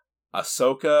alone.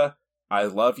 Ahsoka, I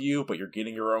love you, but you're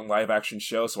getting your own live-action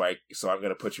show, so I'm going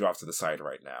to put you off to the side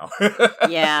right now.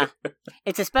 Yeah.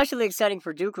 It's especially exciting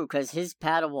for Dooku, because his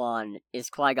Padawan is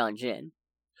Qui-Gon Jinn.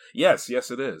 Yes,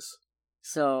 it is.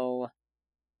 So,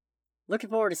 looking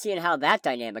forward to seeing how that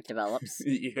dynamic develops.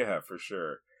 Yeah, for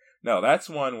sure. No, that's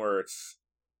one where it's...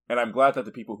 And I'm glad that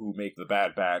the people who make The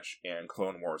Bad Batch and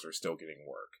Clone Wars are still getting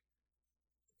work.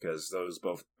 Because those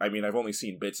both... I mean, I've only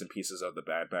seen bits and pieces of The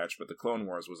Bad Batch, but the Clone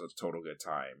Wars was a total good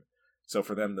time. So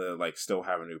for them to, still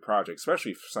have a new project,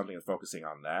 especially for something focusing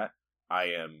on that, I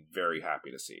am very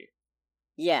happy to see.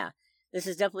 Yeah, this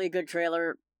is definitely a good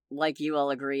trailer. Like you, I'll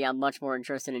agree, I'm much more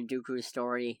interested in Dooku's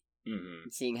story. Mm-hmm.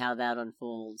 And seeing how that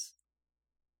unfolds.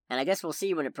 And I guess we'll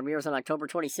see when it premieres on October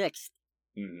 26th.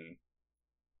 Mm-hmm.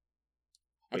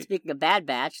 And speaking of Bad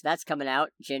Batch, that's coming out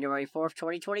January 4th,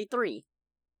 2023.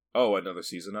 Oh, another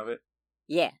season of it?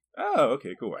 Yeah. Oh,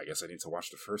 okay, cool. I guess I need to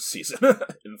watch the first season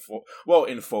in full. Well,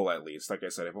 in full at least. Like I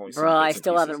said, I've only seen. Bro, I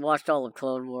still haven't watched all of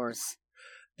Clone Wars.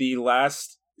 The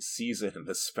last season, and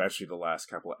especially the last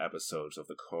couple of episodes of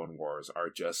the Clone Wars, are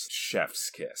just chef's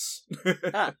kiss.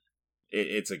 Huh.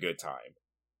 It's a good time.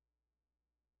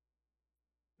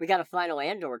 We got a final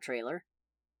Andor trailer.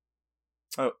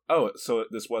 Oh, so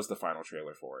this was the final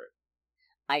trailer for it.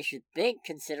 I should think,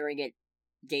 considering it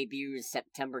debuts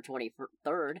September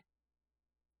 23rd.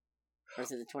 Or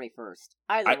is it the 21st?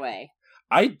 Either way.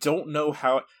 I don't know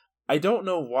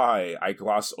why I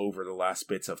gloss over the last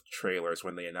bits of trailers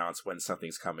when they announce when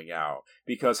something's coming out.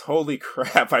 Because holy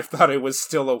crap, I thought it was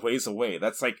still a ways away.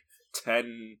 That's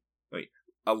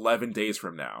 11 days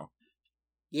from now.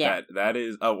 Yeah. That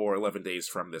is, or 11 days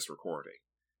from this recording.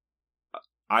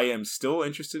 I am still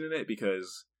interested in it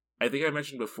because I think I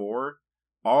mentioned before,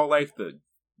 all the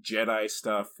Jedi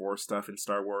stuff, Force stuff in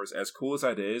Star Wars, as cool as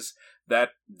that is, that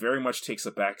very much takes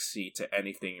a backseat to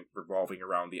anything revolving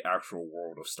around the actual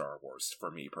world of Star Wars,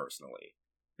 for me personally.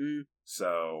 Mm.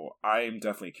 So, I'm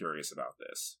definitely curious about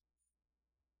this.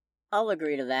 I'll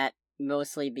agree to that,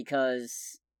 mostly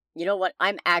because, you know what,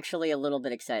 I'm actually a little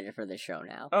bit excited for this show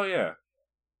now. Oh yeah.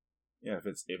 Yeah,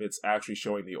 if it's actually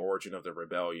showing the origin of the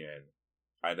rebellion,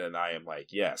 then I am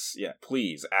yes, yeah,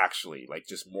 please, actually,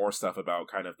 just more stuff about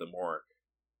kind of the more...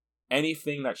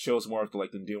 Anything that shows more of the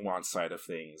nuanced side of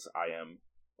things, I am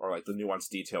or like the nuanced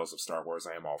details of Star Wars,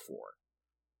 I am all for.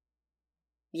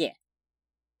 Yeah.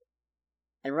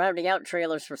 And rounding out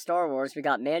trailers for Star Wars, we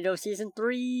got Mando Season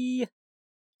 3,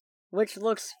 which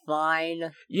looks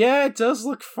fine. Yeah, it does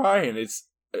look fine. It's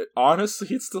honestly,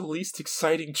 it's the least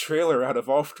exciting trailer out of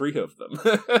all three of them.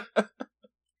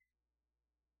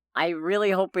 I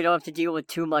really hope we don't have to deal with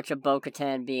too much of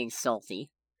Bo-Katan being salty.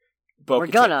 Bo-Katan, We're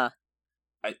gonna.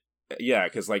 Yeah,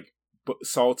 because, like,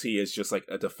 salty is just, like,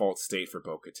 a default state for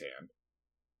Bo-Katan.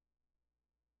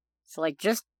 So, like,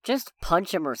 just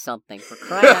punch him or something, for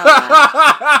crying out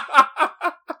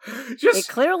loud.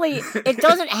 It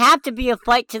doesn't have to be a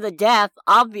fight to the death,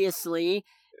 obviously,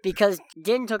 because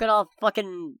Din took it off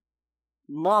fucking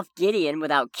Moff Gideon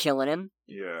without killing him.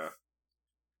 Yeah.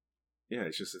 Yeah,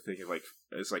 it's just a thing of, like,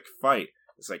 it's like, fight.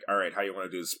 It's like, alright, how you want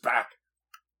to do this? Back!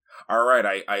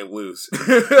 Alright, I lose.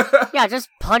 Yeah, just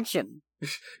punch him.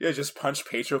 Yeah, just punch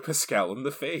Pedro Pascal in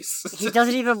the face. He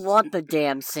doesn't even want the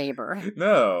damn saber.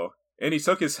 No. And he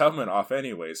took his helmet off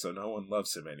anyway, so no one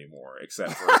loves him anymore,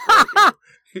 except for Grogu.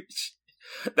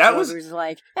 That was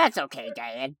like, that's okay,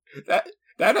 Dad.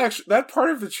 That part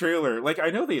of the trailer, like,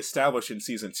 I know they established in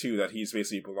season 2 that he's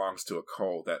basically belongs to a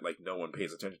cult that, like, no one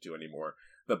pays attention to anymore.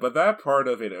 But that part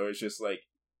of it was just like,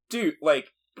 dude,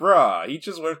 like, bruh, he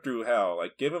just went through hell.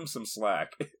 Like, give him some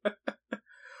slack.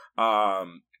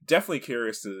 Definitely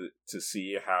curious to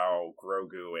see how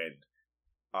Grogu and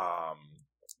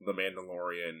the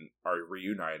Mandalorian are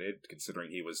reunited,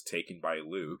 considering he was taken by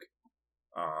Luke.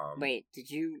 Wait, did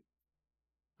you...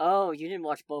 Oh, you didn't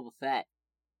watch Boba Fett.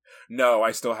 No,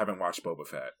 I still haven't watched Boba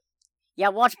Fett. Yeah,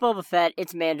 watch Boba Fett.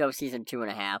 It's Mando season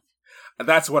 2.5.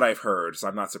 That's what I've heard, so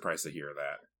I'm not surprised to hear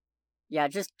that. Yeah,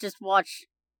 just watch...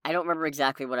 I don't remember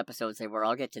exactly what episodes they were.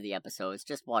 I'll get to the episodes.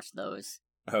 Just watch those.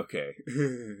 Okay.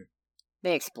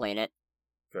 They explain it.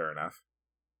 Fair enough.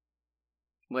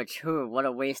 Which, what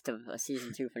a waste of a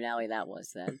season 2 finale that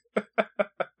was, then.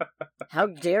 How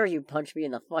dare you punch me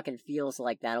in the fucking feels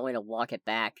like that, only to walk it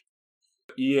back?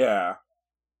 Yeah.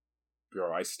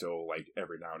 Bro, I still, like,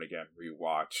 every now and again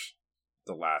rewatch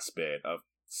the last bit of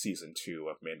season 2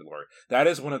 of Mandalorian. That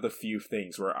is one of the few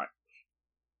things where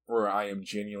I am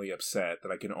genuinely upset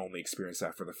that I can only experience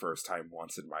that for the first time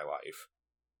once in my life.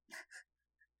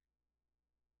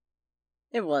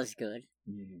 It was good.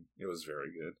 It was very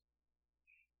good.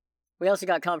 We also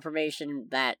got confirmation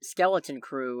that Skeleton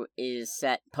Crew is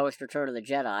set post-Return of the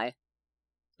Jedi.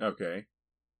 Okay.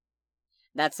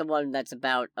 That's the one that's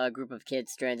about a group of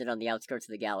kids stranded on the outskirts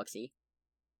of the galaxy.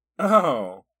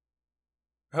 Oh.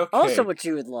 Okay. Also with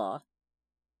Jude Law.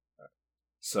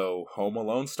 So, Home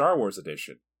Alone Star Wars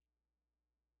edition.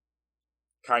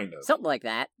 Kind of. Something like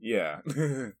that. Yeah.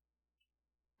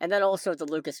 And then also at the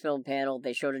Lucasfilm panel,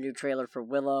 they showed a new trailer for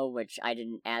Willow, which I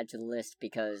didn't add to the list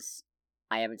because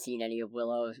I haven't seen any of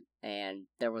Willow, and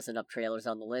there wasn't enough trailers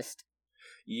on the list.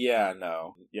 Yeah,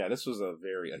 no. Yeah, this was a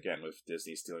very, again, with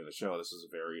Disney stealing the show, this was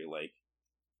a very, like,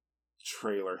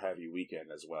 trailer-heavy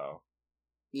weekend as well.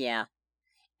 Yeah.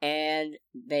 And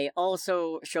they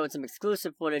also showed some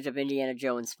exclusive footage of Indiana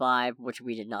Jones 5, which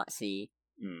we did not see.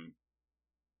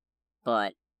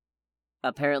 But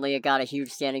apparently it got a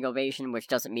huge standing ovation, which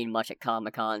doesn't mean much at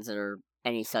Comic-Cons or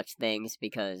any such things,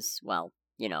 because, well,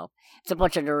 you know, it's a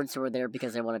bunch of nerds who are there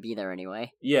because they want to be there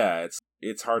anyway. Yeah,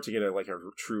 it's hard to get a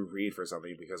true read for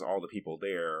something because all the people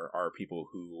there are people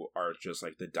who are just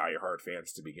like the diehard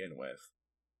fans to begin with.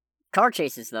 Car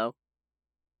chases, though.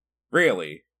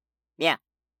 Really? Yeah.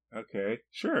 Okay,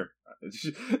 sure.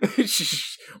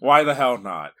 Why the hell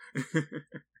not?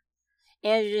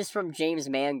 And it is from James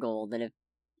Mangold, and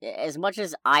as much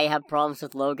as I have problems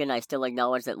with Logan, I still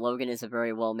acknowledge that Logan is a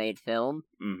very well-made film.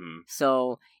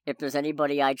 So, if there's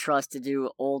anybody I trust to do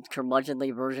old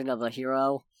curmudgeonly version of a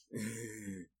hero,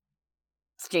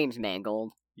 it's James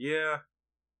Mangold. Yeah.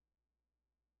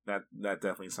 That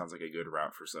definitely sounds like a good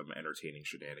route for some entertaining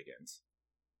shenanigans.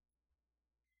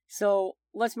 So,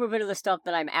 let's move into the stuff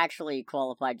that I'm actually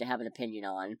qualified to have an opinion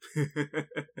on.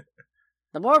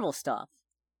 The Marvel stuff.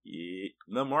 Yeah,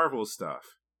 the Marvel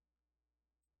stuff.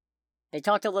 They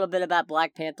talked a little bit about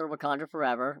Black Panther Wakanda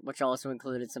Forever, which also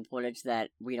included some footage that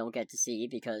we don't get to see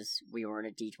because we weren't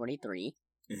at D23.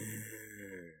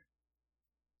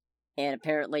 And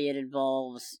apparently it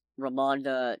involves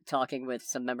Ramonda talking with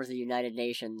some members of the United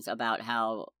Nations about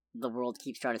how the world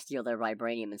keeps trying to steal their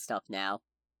vibranium and stuff now.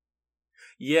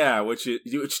 Yeah, which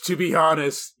to be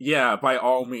honest, yeah, by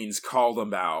all means, call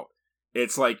them out.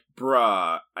 It's like,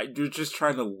 bruh, you're just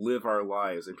trying to live our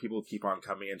lives, and people keep on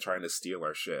coming and trying to steal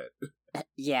our shit.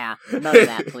 Yeah, none of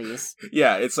that, please.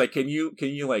 Yeah, it's like, can you,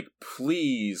 like,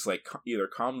 please, like, either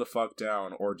calm the fuck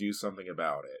down or do something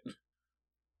about it?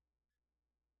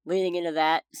 Leading into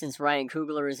that, since Ryan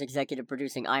Coogler is executive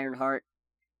producing Ironheart,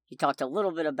 he talked a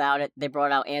little bit about it. They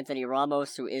brought out Anthony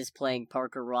Ramos, who is playing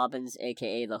Parker Robbins,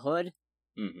 aka The Hood.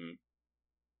 Mm-hmm.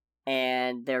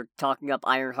 And they're talking up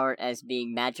Ironheart as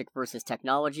being magic versus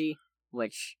technology,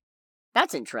 which,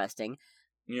 that's interesting.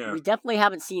 Yeah. We definitely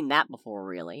haven't seen that before,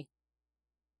 really.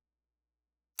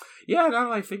 Yeah, now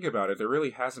that I think about it, there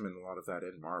really hasn't been a lot of that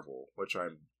in Marvel, which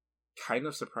I'm kind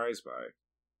of surprised by.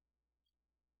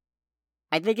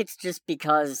 I think it's just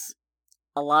because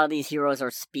a lot of these heroes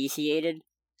are speciated,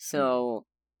 so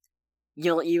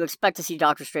you expect to see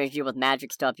Doctor Strange deal with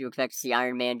magic stuff, you expect to see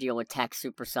Iron Man deal with tech,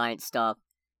 super science stuff,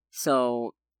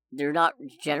 so they're not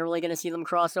generally going to see them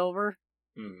cross over.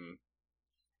 Mm-hmm.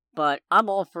 But I'm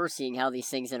all for seeing how these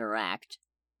things interact.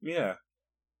 Yeah.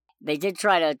 They did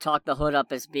try to talk the Hood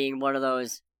up as being one of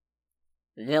those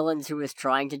villains who is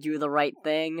trying to do the right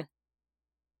thing,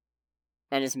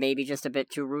 and is maybe just a bit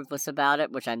too ruthless about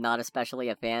it, which I'm not especially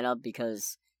a fan of,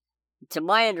 because, to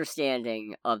my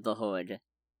understanding of the Hood,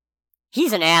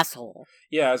 he's an asshole.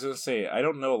 Yeah, I was going to say, I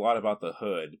don't know a lot about the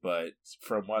Hood, but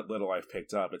from what little I've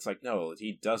picked up, it's like, no,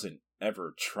 he doesn't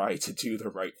ever try to do the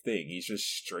right thing. He's just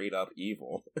straight up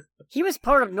evil. He was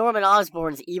part of Norman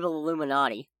Osborn's evil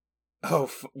Illuminati.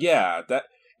 Oh, yeah,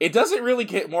 it doesn't really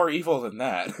get more evil than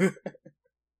that.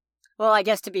 Well, I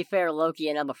guess to be fair, Loki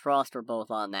and Emma Frost were both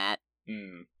on that.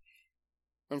 Mm.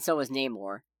 And so was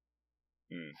Namor.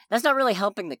 Mm. That's not really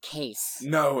helping the case.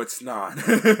 No, it's not.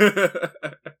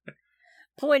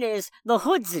 Point is, the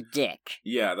Hood's a dick.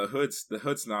 Yeah, the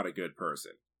Hood's not a good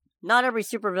person. Not every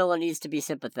supervillain needs to be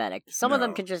sympathetic. Some of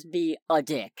them can just be a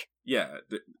dick. Yeah,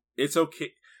 it's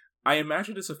okay. I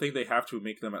imagine it's a thing they have to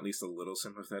make them at least a little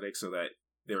sympathetic so that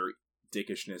their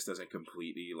dickishness doesn't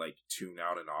completely, like, tune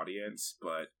out an audience,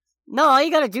 but... No, all you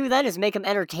gotta do then is make them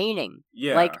entertaining.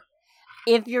 Yeah. Like,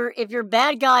 if your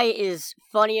bad guy is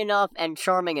funny enough and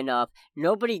charming enough,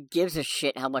 nobody gives a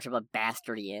shit how much of a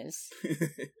bastard he is.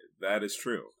 That is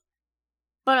true.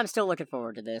 But I'm still looking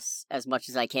forward to this, as much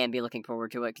as I can be looking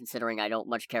forward to it, considering I don't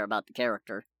much care about the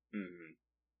character. Mm-hmm.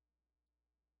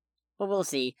 But we'll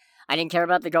see. I didn't care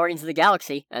about the Guardians of the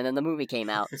Galaxy, and then the movie came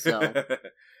out, so...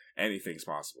 Anything's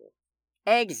possible.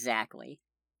 Exactly.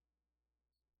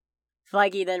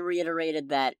 Feige then reiterated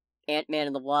that Ant-Man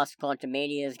and the Wasp: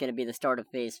 Quantumania is going to be the start of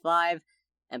Phase 5,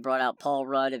 and brought out Paul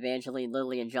Rudd, Evangeline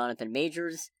Lilly, and Jonathan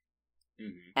Majors,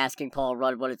 asking Paul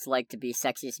Rudd what it's like to be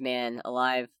sexiest man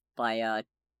alive by,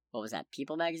 what was that,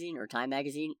 People Magazine or Time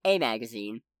Magazine? A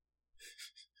Magazine.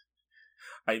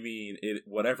 I mean,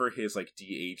 whatever his, like,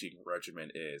 de-aging regimen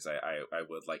is, I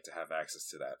would like to have access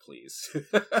to that, please.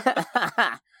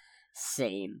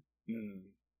 Same. Mm.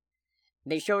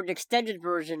 They showed an extended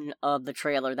version of the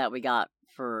trailer that we got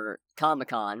for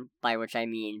Comic-Con, by which I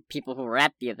mean people who were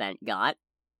at the event got.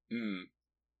 Mm.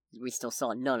 We still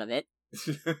saw none of it.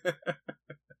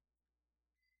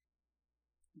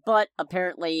 But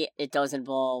apparently it does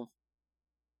involve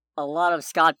a lot of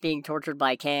Scott being tortured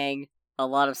by Kang, a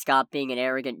lot of Scott being an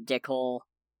arrogant dickhole.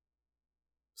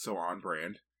 So on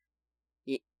brand.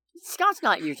 Scott's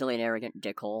not usually an arrogant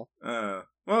dickhole.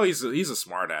 Well, he's a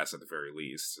smartass at the very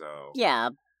least, so... Yeah,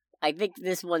 I think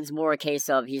this one's more a case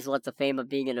of he's let the fame of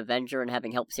being an Avenger and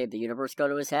having helped save the universe go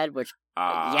to his head, which,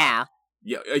 yeah.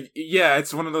 Yeah,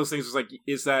 it's one of those things, it's like,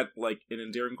 is that, like, an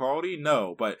endearing quality?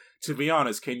 No, but to be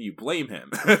honest, can you blame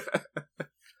him?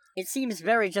 It seems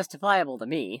very justifiable to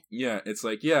me. Yeah, it's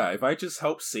like, yeah, if I just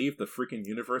help save the freaking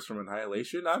universe from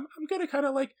annihilation, I'm gonna kind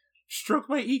of, like, stroke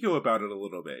my ego about it a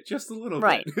little bit. Just a little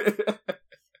bit.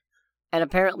 And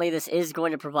apparently this is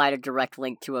going to provide a direct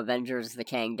link to Avengers: The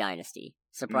Kang Dynasty.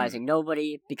 Surprising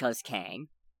nobody, because Kang.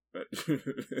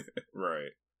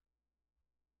 Right.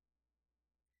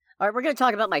 Alright, we're going to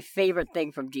talk about my favorite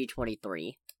thing from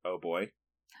D23. Oh boy.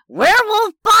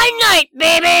 Werewolf by Night,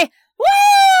 baby!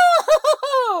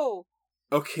 Woo!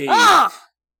 Okay.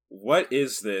 What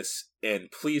is this? And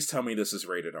please tell me this is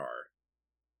rated R.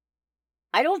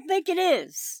 I don't think it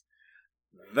is.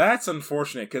 That's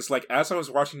unfortunate, because, like, as I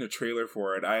was watching the trailer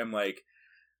for it, I am like,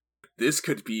 this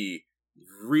could be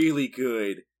really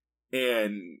good,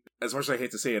 and as much as I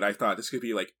hate to say it, I thought this could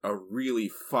be, like, a really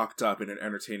fucked up in an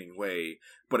entertaining way,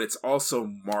 but it's also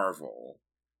Marvel,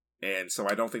 and so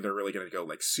I don't think they're really going to go,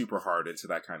 like, super hard into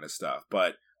that kind of stuff,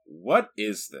 but what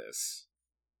is this?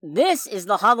 This is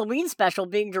the Halloween Special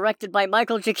being directed by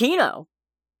Michael Giacchino.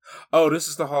 Oh, this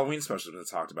is the Halloween Special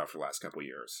that's talked about for the last couple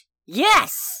years.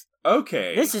 Yes!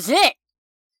 Okay. This is it!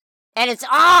 And it's,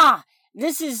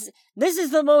 this is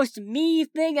the most me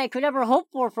thing I could ever hope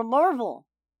for from Marvel.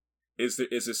 Is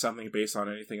this something based on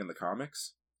anything in the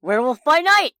comics? Werewolf by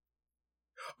Night!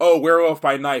 Oh, Werewolf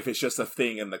by Night is just a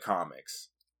thing in the comics.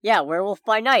 Yeah, Werewolf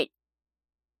by Night.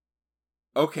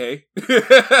 Okay.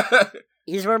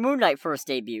 He's where Moon Knight first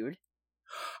debuted.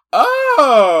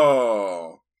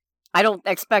 Oh! I don't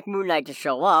expect Moon Knight to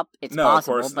show up. It's No,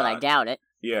 possible, of course but not. I doubt it.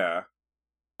 Yeah.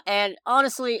 And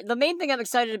honestly, the main thing I'm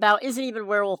excited about isn't even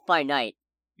Werewolf by Night.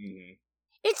 Mm-hmm.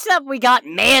 It's that we got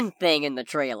Man-Thing in the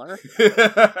trailer.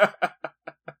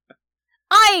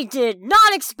 I did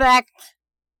not expect,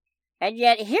 and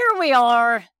yet here we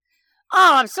are.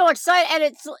 Oh, I'm so excited, and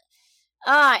it's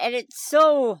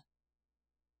so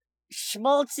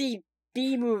schmaltzy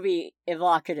B-movie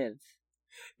evocative.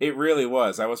 It really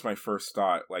was. That was my first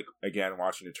thought. Like, again,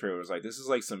 watching the trailer, it was like, this is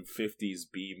like some 50s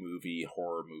B-movie,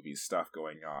 horror movie stuff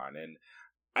going on. And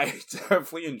I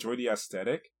definitely enjoy the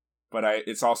aesthetic, but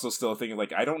it's also still thinking,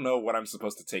 like, I don't know what I'm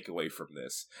supposed to take away from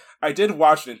this. I did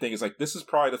watch it and think, it's like, this is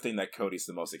probably the thing that Cody's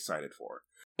the most excited for.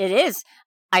 It is.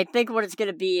 I think what it's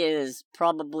going to be is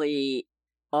probably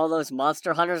all those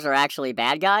monster hunters are actually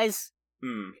bad guys.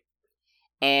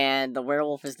 And the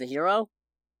werewolf is the hero.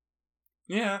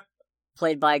 Yeah.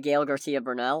 Played by Gail Garcia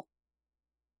Bernal.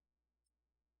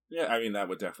 Yeah, I mean, that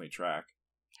would definitely track.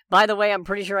 By the way, I'm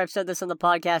pretty sure I've said this on the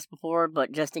podcast before,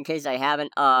 but just in case I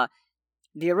haven't,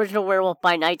 the original Werewolf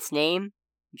by Night's name,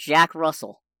 Jack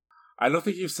Russell. I don't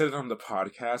think you've said it on the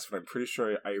podcast, but I'm pretty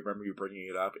sure I remember you bringing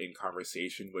it up in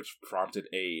conversation, which prompted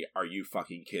a "Are you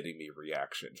fucking kidding me?"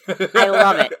 reaction. I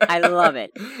love it. I love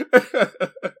it.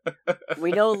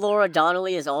 We know Laura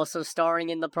Donnelly is also starring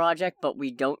in the project, but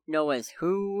we don't know as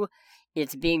who.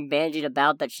 It's being bandied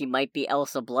about that she might be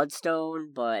Elsa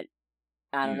Bloodstone, but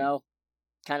I don't know.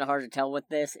 Kind of hard to tell with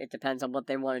this. It depends on what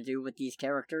they want to do with these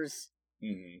characters.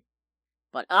 Mm-hmm.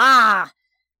 But,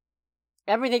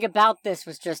 everything about this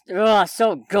was just,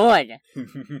 so good.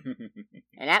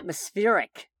 And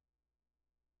atmospheric.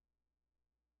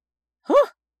 Huh?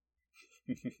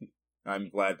 I'm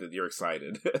glad that you're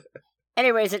excited.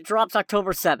 Anyways, it drops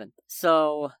October 7th,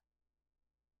 so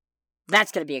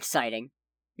that's going to be exciting.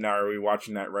 Now, are we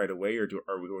watching that right away, or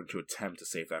are we going to attempt to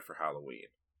save that for Halloween?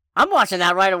 I'm watching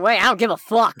that right away. I don't give a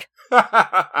fuck.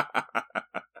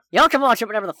 Y'all can watch it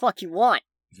whatever the fuck you want.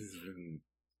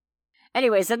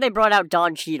 Anyways, then they brought out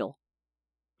Don Cheadle.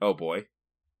 Oh boy.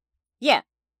 Yeah.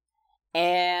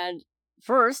 And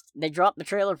first, they dropped the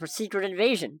trailer for Secret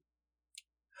Invasion.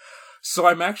 So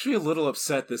I'm actually a little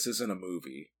upset this isn't a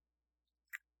movie.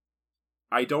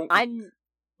 I'm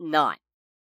not.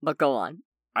 But go on.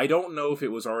 I don't know if it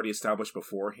was already established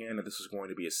beforehand that this was going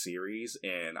to be a series,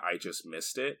 and I just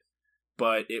missed it.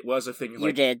 But it was a thing like...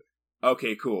 You did.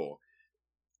 Okay, cool.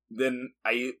 Then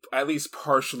I at least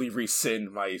partially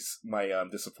rescind my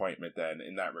disappointment then,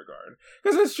 in that regard.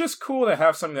 Because it's just cool to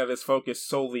have something that is focused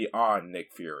solely on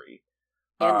Nick Fury.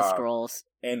 And the Skrulls.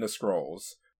 And the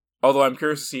Skrulls. Although I'm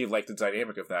curious to see, like, the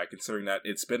dynamic of that, considering that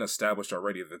it's been established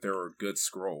already that there are good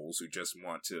Skrulls who just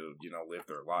want to, live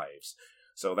their lives.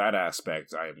 So that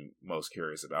aspect I'm most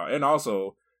curious about. And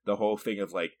also, the whole thing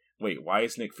of, like, wait, why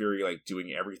is Nick Fury, like,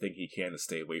 doing everything he can to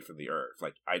stay away from the Earth?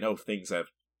 Like, I know things have,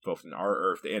 both in our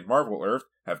Earth and Marvel Earth,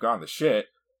 have gone to shit,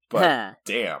 but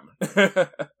damn.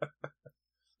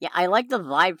 Yeah, I like the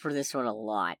vibe for this one a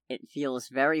lot. It feels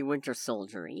very Winter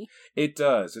Soldier-y. It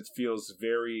does. It feels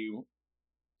very...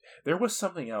 There was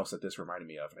something else that this reminded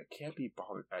me of, and I can't be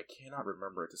bothered. I cannot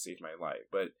remember it to save my life,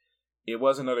 but it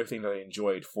was another thing that I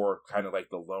enjoyed for kind of like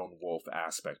the lone wolf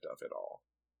aspect of it all.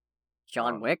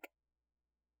 John Wick?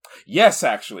 Yes,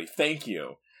 actually. Thank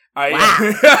you. Wow.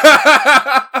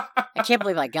 I can't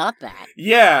believe I got that.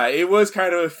 Yeah, it was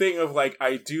kind of a thing of like,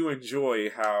 I do enjoy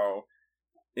how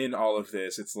in all of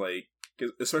this, it's like,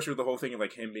 especially with the whole thing of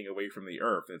like him being away from the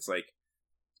Earth, it's like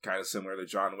kind of similar to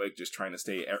John Wick, just trying to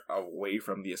stay away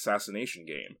from the assassination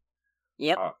game.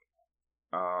 Yep.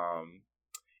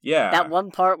 Yeah. That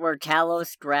one part where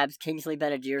Talos grabs Kingsley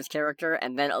Ben-Adir's character,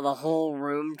 and then the whole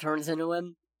room turns into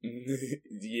him.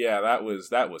 Yeah, that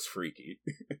was freaky.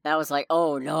 That was like,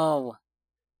 oh no.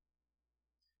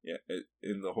 Yeah,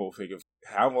 in the whole thing of,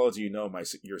 how well do you know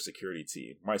your security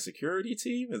team? My security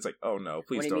team? It's like, oh no,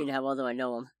 please don't. What do you mean, how well do I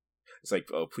know him? It's like,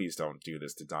 oh, please don't do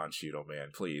this to Don Cheadle, man,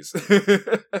 please.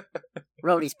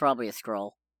 Rhodey's probably a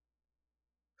Skrull.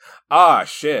 Ah,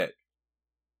 shit.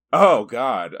 Oh,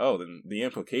 God. Oh, then the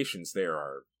implications there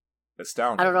are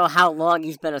astounding. I don't know how long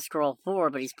he's been a Skrull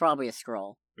for, but he's probably a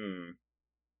Skrull. Hmm.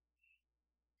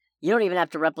 You don't even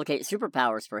have to replicate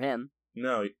superpowers for him.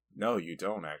 No, you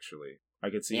don't, actually.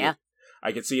 I could see it.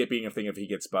 I could see it being a thing if he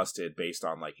gets busted based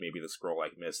on, like, maybe the Skrull,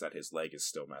 like, missed that his leg is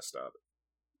still messed up.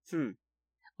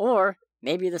 Or,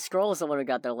 maybe the Skrull is the one who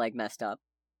got their leg messed up.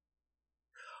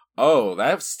 Oh,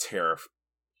 that's terrifying.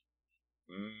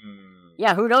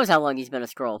 Yeah, who knows how long he's been a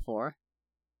Skrull for?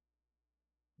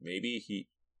 Maybe he...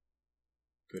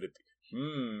 Could it be?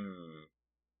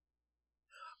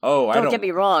 Oh, I don't... Don't get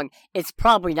me wrong, it's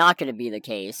probably not going to be the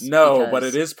case. No, but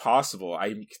it is possible.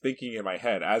 I'm thinking in my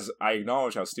head, as I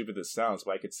acknowledge how stupid this sounds,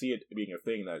 but I could see it being a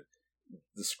thing that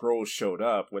the Skrulls showed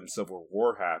up when Civil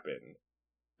War happened,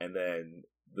 and then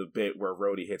the bit where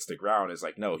Rhodey hits the ground is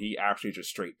like, no, he actually just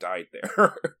straight died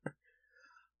there.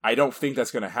 I don't think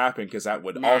that's going to happen, because that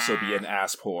would also be an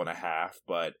ass pull and a half,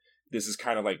 but this is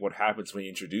kind of like what happens when you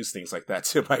introduce things like that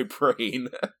to my brain.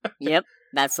 Yep,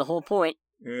 that's the whole point.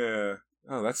 Yeah.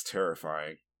 Oh, that's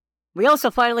terrifying. We also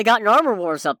finally got an Armor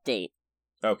Wars update.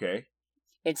 Okay.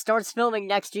 It starts filming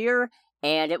next year,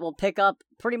 and it will pick up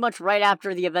pretty much right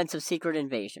after the events of Secret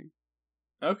Invasion.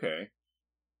 Okay.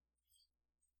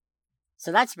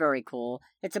 So that's very cool.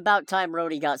 It's about time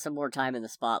Rhodey got some more time in the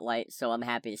spotlight, so I'm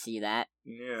happy to see that.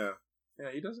 Yeah.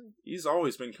 Yeah, he's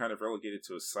always been kind of relegated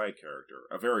to a side character.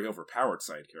 A very overpowered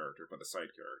side character, but a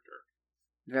side character.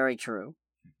 Very true.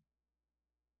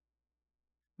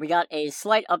 We got a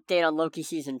slight update on Loki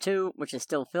Season 2, which is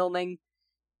still filming.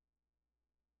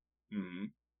 Mm-hmm.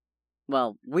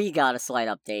 Well, we got a slight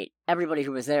update. Everybody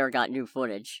who was there got new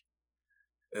footage.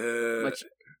 Which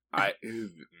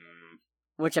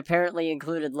apparently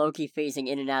included Loki phasing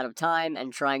in and out of time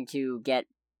and trying to get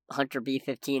Hunter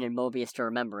B-15 and Mobius to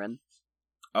remember him.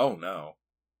 Oh, no.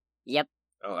 Yep.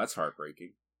 Oh, that's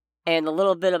heartbreaking. And the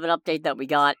little bit of an update that we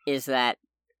got is that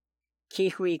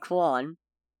Ke-Huy Quan,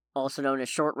 also known as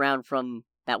Short Round from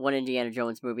that one Indiana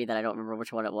Jones movie that I don't remember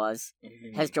which one it was,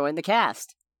 has joined the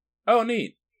cast. Oh,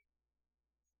 neat.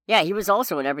 Yeah, he was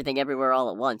also in Everything Everywhere All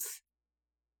at Once.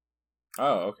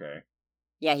 Oh, okay.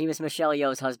 Yeah, he was Michelle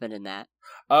Yeoh's husband in that.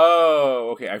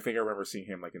 Oh, okay. I think I remember seeing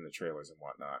him like in the trailers and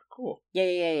whatnot. Cool.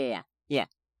 Yeah.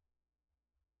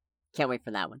 Can't wait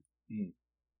for that one. Mm.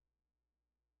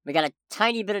 We got a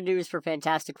tiny bit of news for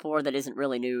Fantastic Four that isn't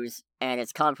really news, and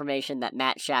it's confirmation that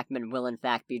Matt Shakman will in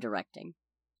fact be directing.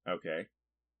 Okay.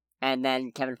 And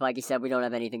then Kevin Feige said we don't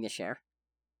have anything to share.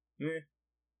 Yeah.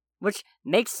 Which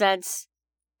makes sense,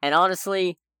 and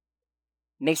honestly,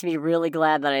 makes me really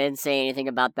glad that I didn't say anything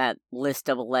about that list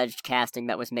of alleged casting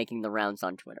that was making the rounds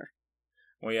on Twitter.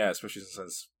 Well, yeah, especially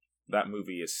since that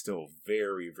movie is still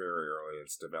very, very early in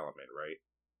its development, right?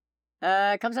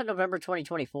 It comes out November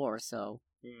 2024, so...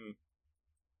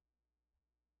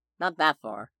 Not that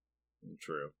far.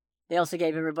 True. They also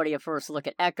gave everybody a first look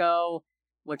at Echo,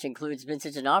 which includes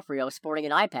Vincent D'Onofrio sporting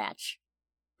an eye patch.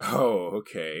 Oh,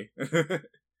 okay.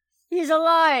 He's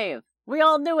alive! We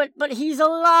all knew it, but he's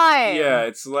alive! Yeah,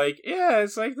 it's like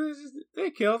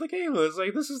they killed the Gala. It's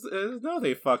like, this is, no,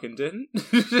 they fucking didn't.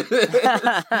 This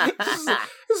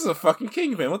is a fucking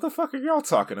Kingpin. What the fuck are y'all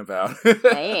talking about? He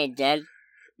ain't dead.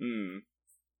 Hmm.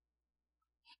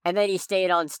 And then he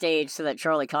stayed on stage so that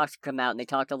Charlie Cox could come out, and they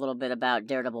talked a little bit about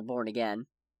Daredevil Born Again.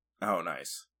 Oh,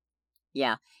 nice.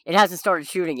 Yeah, it hasn't started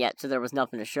shooting yet, so there was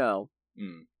nothing to show.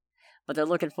 Hmm. But they're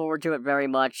looking forward to it very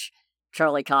much.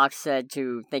 Charlie Cox said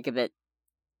to think of it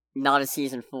not as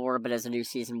Season 4, but as a new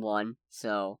Season 1,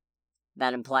 so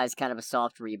that implies kind of a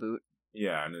soft reboot.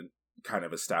 Yeah, and it kind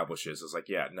of establishes, it's like,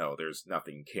 yeah, no, there's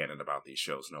nothing canon about these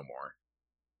shows no more.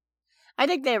 I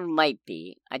think there might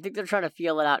be. I think they're trying to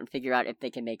feel it out and figure out if they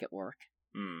can make it work.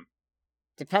 Hmm.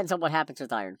 Depends on what happens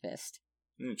with Iron Fist.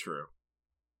 True.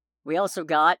 We also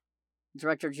got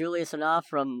director Julius Onah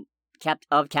from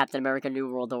Captain America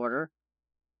New World Order,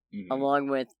 along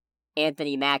with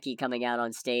Anthony Mackie coming out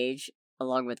on stage,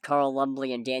 along with Carl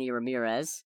Lumbly and Danny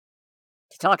Ramirez,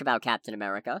 to talk about Captain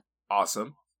America.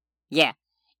 Awesome. Yeah.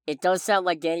 It does sound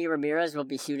like Danny Ramirez will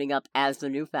be suiting up as the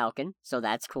new Falcon, so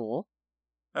that's cool.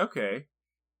 Okay.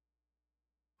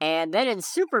 And then in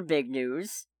super big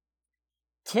news,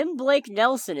 Tim Blake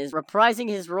Nelson is reprising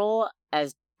his role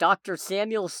as Dr.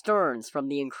 Samuel Stearns from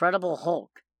The Incredible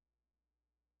Hulk.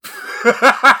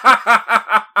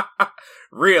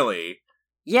 Really?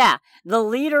 Yeah, the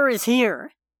leader is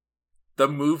here. The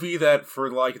movie that for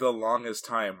like the longest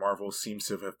time Marvel seems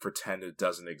to have pretended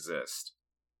doesn't exist.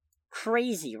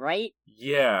 Crazy, right?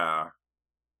 Yeah.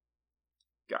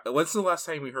 God, when's the last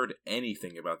time we heard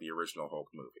anything about the original Hulk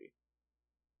movie?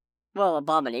 Well,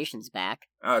 Abomination's back.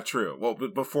 True. Well,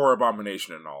 before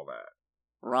Abomination and all that.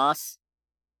 Ross.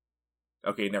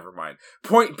 Okay, never mind.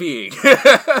 Point being.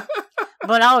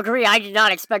 But I'll agree, I did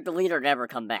not expect the leader to ever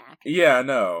come back. Yeah,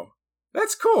 no.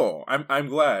 That's cool. I'm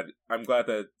glad. I'm glad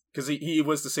that, because he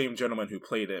was the same gentleman who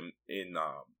played him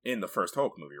in the first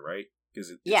Hulk movie, right?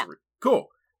 Yeah. Cool.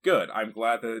 Good. I'm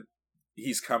glad that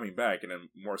he's coming back, and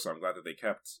more so, I'm glad that they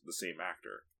kept the same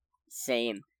actor.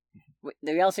 Same.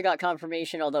 They also got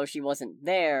confirmation, although she wasn't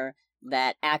there,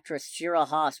 that actress Shira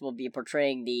Haas will be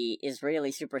portraying the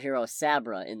Israeli superhero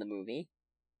Sabra in the movie.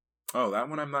 Oh, that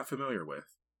one I'm not familiar with.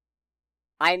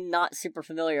 I'm not super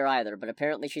familiar either, but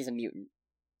apparently she's a mutant.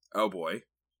 Oh boy.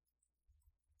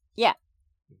 Yeah.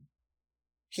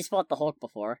 She's fought the Hulk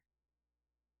before.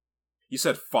 You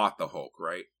said fought the Hulk,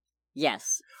 right?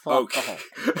 Yes, fought the Hulk.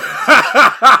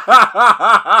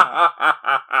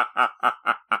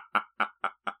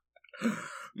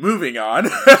 Moving on.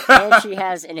 And she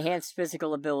has enhanced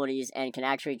physical abilities and can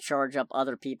actually charge up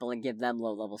other people and give them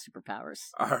low-level superpowers.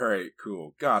 Alright,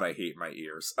 cool. God, I hate my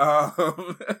ears.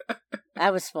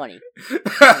 That was funny.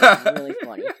 That was really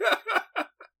funny.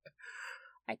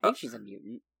 I think she's a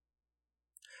mutant.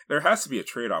 There has to be a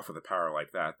trade-off with a power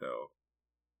like that, though.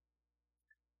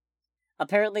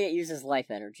 Apparently it uses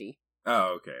life energy.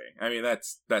 Oh, okay. I mean,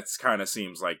 that's kind of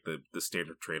seems like the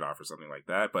standard trade-off or something like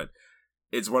that, but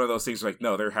it's one of those things like,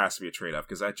 no, there has to be a trade-off,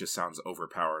 because that just sounds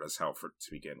overpowered as hell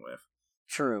to begin with.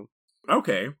 True.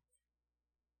 Okay.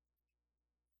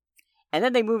 And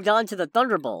then they moved on to the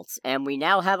Thunderbolts, and we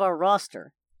now have our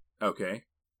roster. Okay.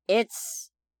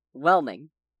 It's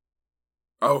whelming.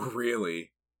 Oh,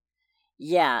 really?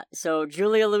 Yeah, so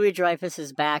Julia Louis-Dreyfus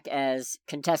is back as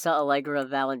Contessa Allegra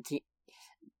Valentina...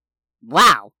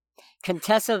 Wow!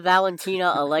 Contessa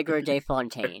Valentina Allegra de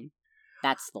Fontaine.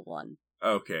 That's the one.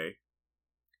 Okay.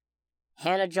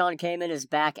 Hannah John Kamen is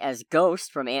back as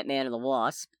Ghost from Ant-Man and the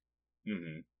Wasp.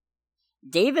 Mm-hmm.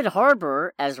 David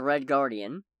Harbour as Red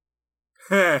Guardian.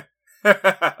 Okay.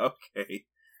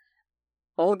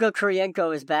 Olga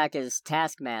Kurylenko is back as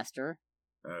Taskmaster.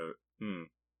 Hmm.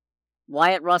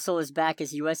 Wyatt Russell is back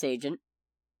as U.S. Agent.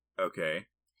 Okay.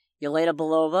 Yelena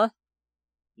Belova,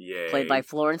 Yay. played by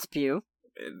Florence Pugh.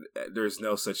 There's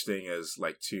no such thing as,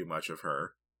 like, too much of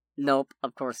her. Nope,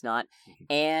 of course not.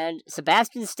 And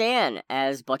Sebastian Stan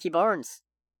as Bucky Barnes.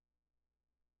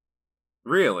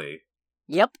 Really?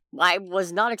 Yep, I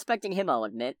was not expecting him, I'll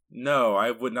admit. No,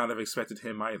 I would not have expected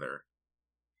him either.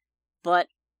 But,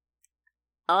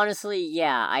 honestly,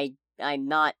 yeah, I'm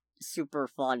not super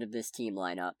fond of this team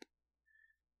lineup.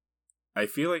 I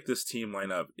feel like this team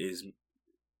lineup is...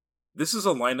 This is a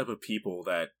lineup of people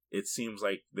that it seems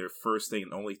like their first thing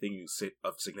and only thing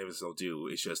of significance they'll do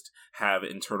is just have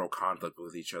internal conflict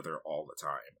with each other all the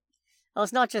time. Well,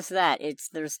 it's not just that.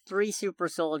 There's 3 super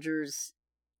soldiers,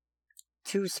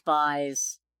 2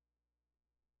 spies,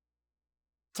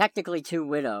 technically 2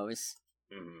 widows.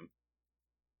 Mm-hmm.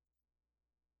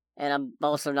 And I'm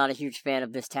also not a huge fan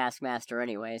of this Taskmaster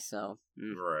anyway, so...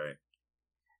 Right.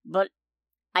 But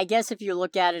I guess if you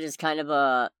look at it as kind of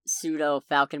a pseudo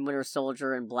Falcon Winter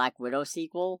Soldier and Black Widow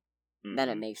sequel, then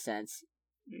it makes sense.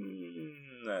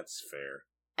 That's fair.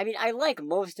 I mean, I like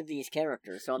most of these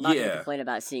characters, so I'm not going to complain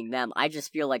about seeing them. I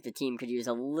just feel like the team could use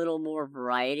a little more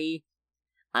variety.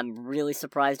 I'm really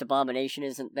surprised Abomination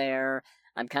isn't there.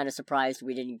 I'm kind of surprised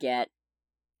we didn't get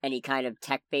any kind of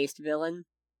tech-based villain.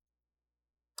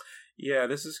 Yeah,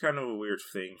 this is kind of a weird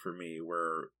thing for me,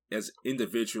 where as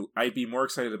individual, I'd be more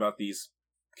excited about these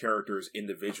characters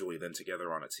individually than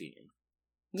together on a team.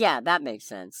 Yeah, that makes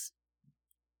sense.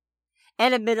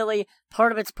 And admittedly,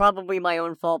 part of it's probably my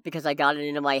own fault because I got it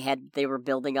into my head that they were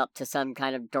building up to some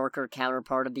kind of darker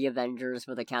counterpart of the Avengers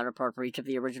with a counterpart for each of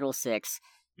the original 6,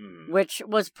 which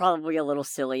was probably a little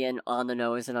silly and on the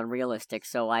nose and unrealistic,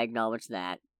 so I acknowledge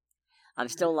that. I'm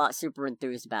still not super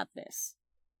enthused about this.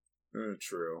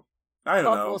 True. I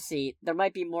don't know. We'll see. There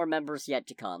might be more members yet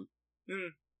to come.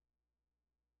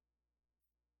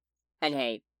 And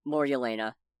hey, more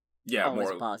Yelena. Yeah, always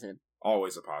more a positive.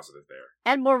 Always a positive there.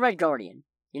 And more Red Guardian,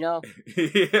 you know?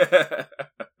 Yeah.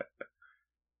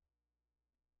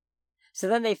 So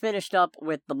then they finished up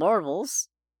with the Marvels.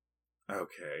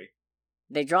 Okay.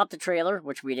 They dropped the trailer,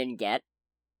 which we didn't get.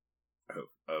 Oh,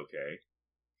 okay.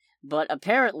 But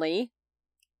apparently,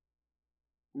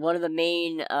 one of the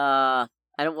main, I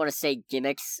don't want to say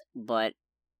gimmicks, but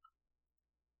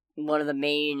one of the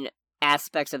main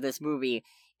aspects of this movie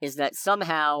is that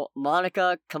somehow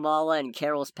Monica, Kamala, and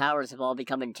Carol's powers have all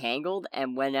become entangled,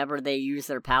 and whenever they use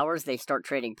their powers, they start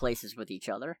trading places with each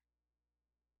other.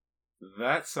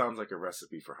 That sounds like a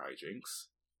recipe for hijinks.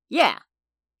 Yeah.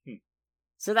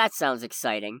 So that sounds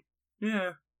exciting.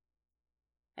 Yeah.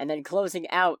 And then closing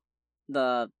out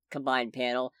the combined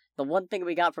panel, the one thing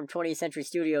we got from 20th Century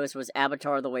Studios was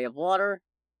Avatar: The Way of Water.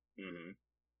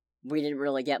 We didn't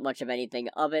really get much of anything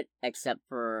of it, except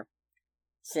for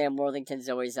Sam Worthington,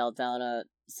 Zoe Saldana,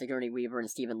 Sigourney Weaver, and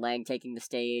Stephen Lang taking the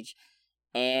stage.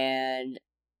 And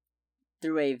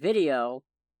through a video,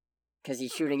 because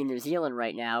he's shooting in New Zealand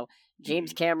right now,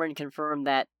 James Cameron confirmed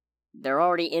that they're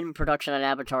already in production on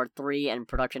Avatar 3, and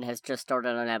production has just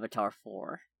started on Avatar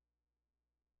 4.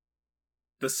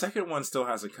 The second one still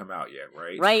hasn't come out yet,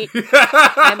 right? Right?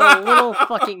 I'm a little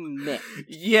fucking miffed.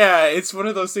 Yeah, it's one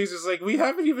of those things. It's like, we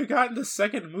haven't even gotten the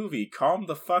second movie. Calm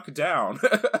the fuck down.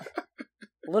 A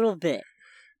little bit.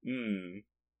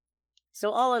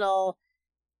 So all in all,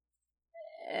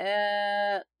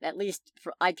 at least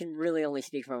I can really only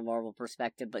speak from a Marvel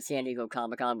perspective, but San Diego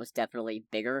Comic-Con was definitely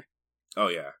bigger. Oh,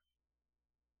 yeah.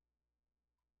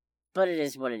 But it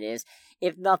is what it is.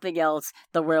 If nothing else,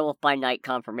 the Werewolf by Night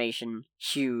confirmation,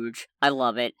 huge. I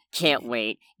love it. Can't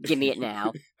wait. Give me it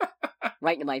now.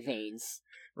 Right into my veins.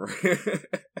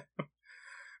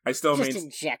 I still just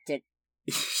inject it.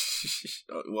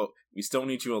 Well, we still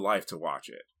need you alive to watch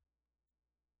it.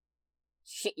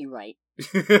 Shit, you right.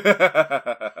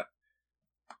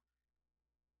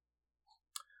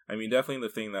 I mean, definitely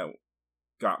the thing that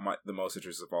got the most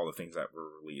interest of all the things that were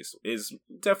released is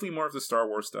definitely more of the Star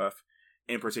Wars stuff.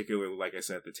 In particular, like I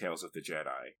said, the Tales of the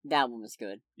Jedi. That one was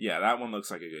good. Yeah, that one looks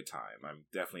like a good time. I'm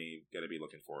definitely going to be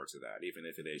looking forward to that, even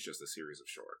if it is just a series of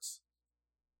shorts.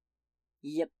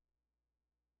 Yep.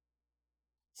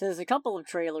 So there's a couple of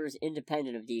trailers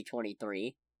independent of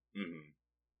D23. Mm-hmm.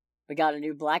 We got a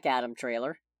new Black Adam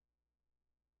trailer.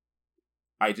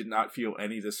 I did not feel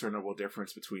any discernible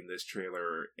difference between this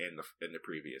trailer and the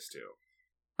previous two.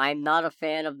 I'm not a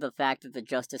fan of the fact that the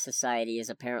Justice Society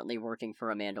is apparently working for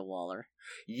Amanda Waller.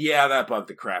 Yeah, that bugged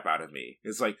the crap out of me.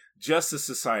 It's like, Justice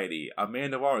Society,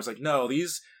 Amanda Waller. It's like, no,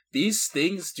 these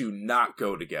things do not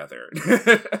go together.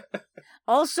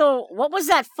 Also, what was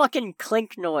that fucking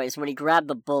clink noise when he grabbed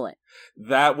the bullet?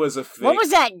 That was a thing. What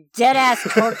was that dead-ass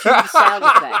cartoon sound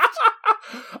effect?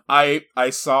 I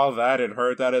saw that and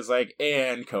heard that as like,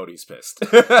 and Cody's pissed.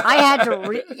 I had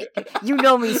to you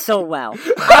know me so well.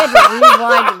 I had to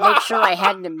rewind and make sure I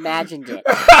hadn't imagined it.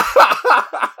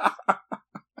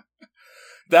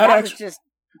 That was just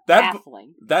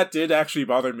baffling. That did actually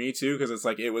bother me too, because it's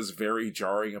like, it was very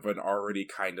jarring of an already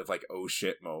kind of like, oh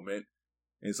shit moment.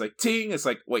 And it's like, ting! It's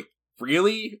like, wait,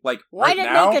 really? Like, why right did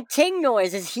it now? make a ting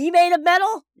noise? Is he made of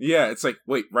metal? Yeah, it's like,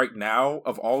 wait, right now?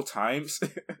 Of all times?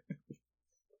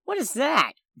 What is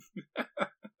that?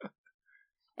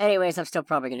 Anyways, I'm still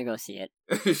probably gonna go see it.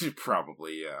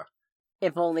 Probably, yeah.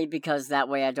 If only because that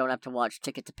way I don't have to watch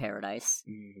Ticket to Paradise.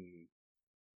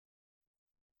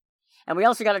 And we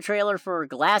also got a trailer for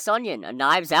Glass Onion, a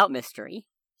Knives Out mystery.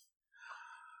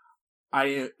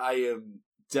 I am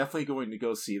definitely going to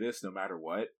go see this no matter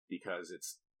what, because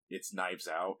it's Knives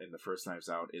Out, and the first Knives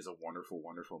Out is a wonderful,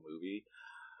 wonderful movie.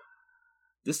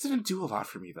 This didn't do a lot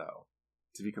for me, though,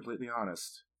 to be completely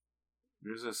honest.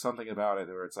 There's just something about it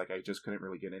where it's like, I just couldn't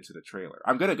really get into the trailer.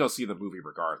 I'm gonna go see the movie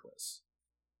regardless.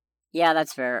 Yeah,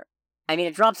 that's fair. I mean,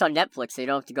 it drops on Netflix, so you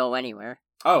don't have to go anywhere.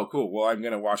 Oh, cool. Well, I'm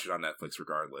gonna watch it on Netflix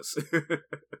regardless.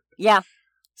 Yeah,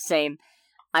 same.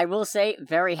 I will say,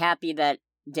 very happy that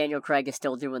Daniel Craig is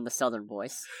still doing the Southern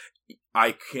voice.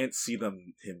 I can't see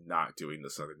him not doing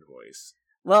the Southern voice.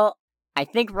 Well, I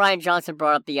think Rian Johnson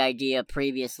brought up the idea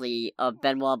previously of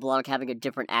Benoit Blanc having a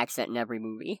different accent in every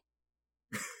movie.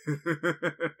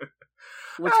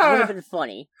 Which would have been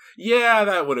funny. Yeah,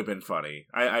 that would have been funny.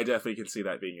 I definitely can see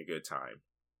that being a good time.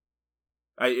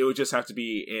 It would just have to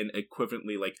be an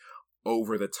equivalently, like,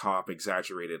 over-the-top,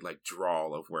 exaggerated, like,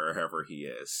 drawl of wherever he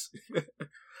is.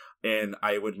 And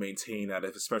I would maintain that,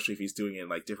 especially if he's doing it in,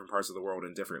 like, different parts of the world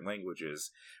in different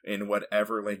languages, in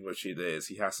whatever language it is,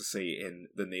 he has to say in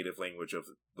the native language of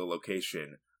the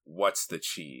location, what's the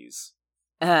cheese?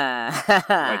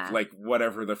 like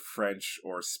whatever the French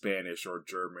or Spanish or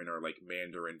German or like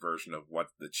Mandarin version of what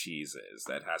the cheese is,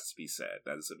 that has to be said.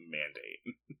 That is a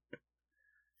mandate.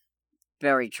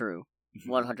 Very true.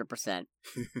 100%.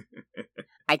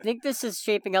 I think this is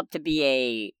shaping up to be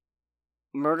a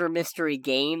murder mystery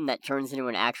game that turns into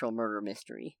an actual murder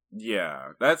mystery.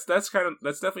 Yeah, that's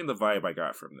definitely the vibe I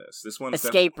got from this. This one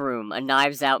Escape Room, a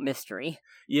Knives Out mystery.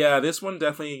 Yeah, this one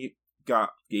definitely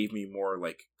gave me more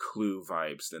like Clue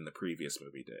vibes than the previous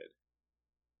movie did.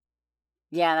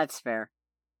 Yeah, that's fair.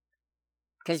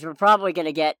 Because we're probably going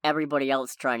to get everybody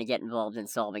else trying to get involved in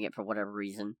solving it for whatever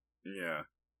reason. Yeah.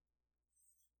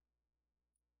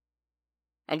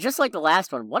 And just like the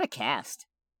last one, what a cast.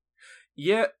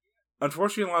 Yeah,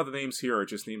 unfortunately a lot of the names here are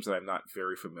just names that I'm not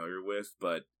very familiar with,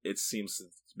 but it seems to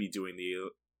be doing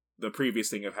the previous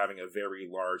thing of having a very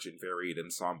large and varied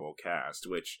ensemble cast,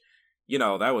 which, you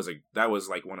know, that was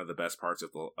like one of the best parts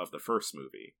of the first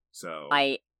movie. So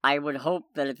I would hope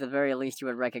that at the very least you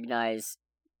would recognize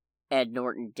Ed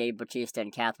Norton, Dave Bautista,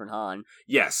 and Catherine Hahn.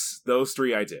 Yes, those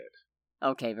three I did.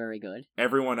 Okay, very good.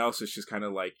 Everyone else is just kind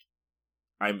of like,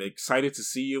 I'm excited to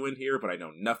see you in here, but I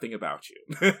know nothing about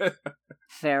you.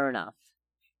 Fair enough.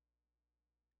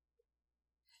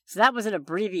 So that was an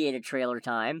abbreviated trailer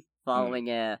time, following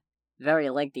a very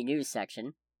lengthy news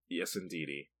section. Yes,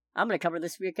 indeedy. I'm going to cover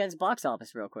this weekend's box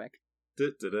office real quick.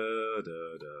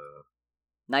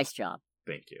 Nice job.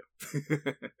 Thank you.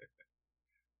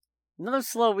 Another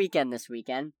slow weekend this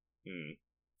weekend.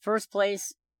 First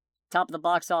place, top of the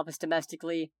box office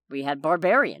domestically, we had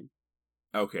Barbarian.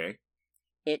 Okay.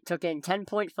 It took in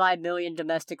 $10.5 million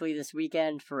domestically this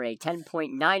weekend for a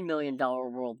 $10.9 million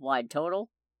worldwide total.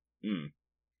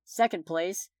 Second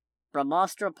place,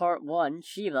 Brahmastra Part 1,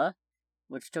 Shiva,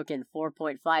 which took in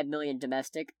 $4.5 million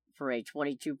domestic for a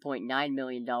 $22.9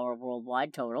 million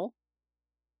worldwide total.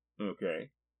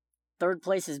 Okay. Third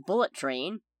place is Bullet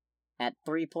Train at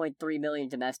 $3.3 million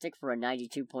domestic for a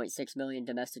 $92.6 million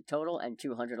domestic total and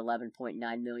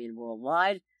 $211.9 million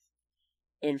worldwide.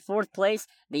 In fourth place,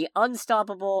 the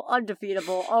unstoppable,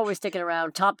 undefeatable, always sticking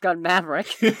around Top Gun Maverick.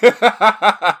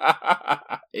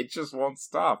 It just won't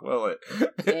stop, will it?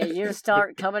 Yeah, years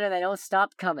start coming and they don't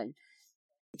stop coming.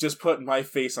 Just put my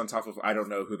face on top of, I don't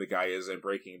know who the guy is in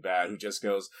Breaking Bad, who just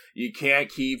goes, "You can't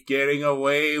keep getting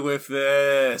away with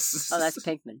this." Oh, that's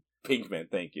Pinkman. Pinkman,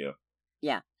 thank you.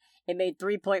 Yeah. It made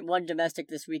 3.1 domestic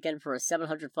this weekend for a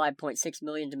 $705.6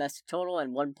 million domestic total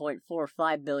and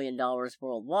 $1.45 billion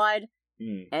worldwide.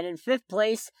 And in fifth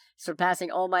place, surpassing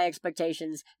all my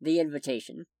expectations, The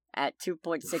Invitation, at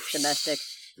 2.6 domestic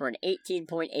for an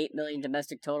 $18.8 million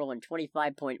domestic total and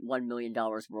 $25.1 million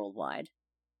worldwide.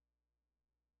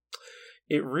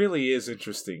 It really is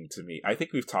interesting to me. I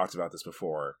think we've talked about this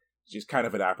before. Just kind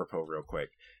of an apropos real quick.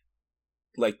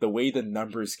 Like, the way the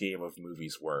numbers game of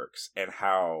movies works, and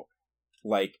how,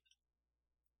 like,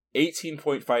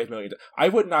 $18.5 million. I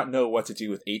would not know what to do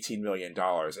with $18 million,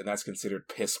 and that's considered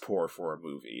piss poor for a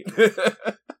movie.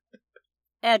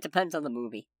 It depends on the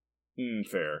movie.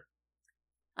 Fair.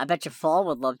 I bet you Fall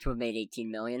would love to have made $18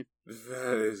 million.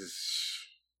 That is...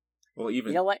 Well,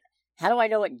 even... You know what? How do I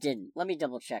know it didn't? Let me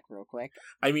double check real quick.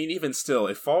 I mean, even still,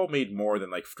 if Fall made more than,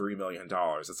 like, $3 million,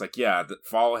 it's like, yeah,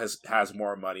 Fall has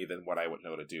more money than what I would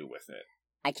know to do with it.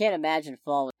 I can't imagine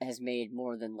Fall has made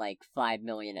more than, like, $5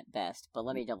 million at best, but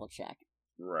let me double check.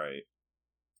 Right.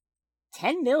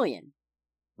 $10 million?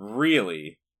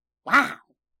 Really? Wow!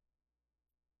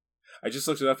 I just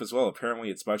looked it up as well. Apparently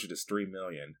its budget is $3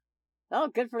 million. Oh,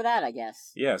 good for that, I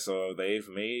guess. Yeah, so they've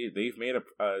made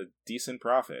a decent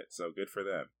profit, so good for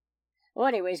them. Well,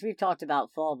 anyways, we've talked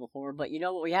about Fall before, but you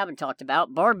know what we haven't talked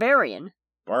about? Barbarian.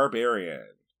 Barbarian.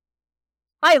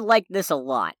 I like this a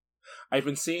lot. I've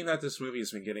been seeing that this movie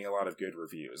has been getting a lot of good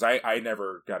reviews. I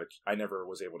never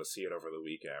was able to see it over the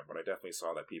weekend, but I definitely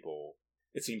saw that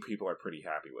it seemed people are pretty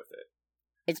happy with it.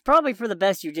 It's probably for the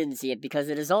best you didn't see it, because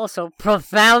it is also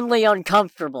profoundly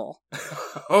uncomfortable.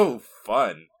 Oh,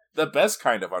 fun. The best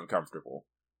kind of uncomfortable.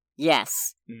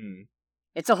 Yes.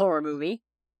 It's a horror movie.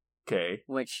 Okay.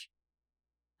 Which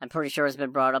I'm pretty sure has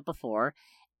been brought up before.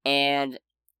 And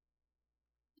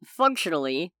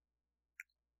functionally,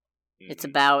 it's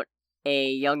about a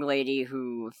young lady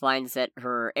who finds that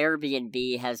her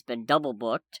Airbnb has been double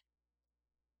booked.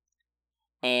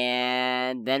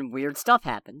 And then weird stuff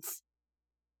happens.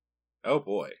 Oh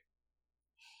boy.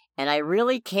 And I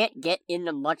really can't get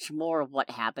into much more of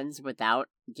what happens without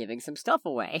giving some stuff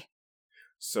away.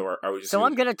 So are we just... So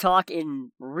I'm going to talk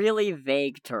in really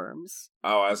vague terms.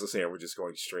 Oh, I was going to say, are we just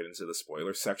going straight into the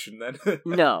spoiler section then?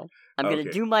 No. I'm going to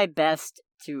Okay. do my best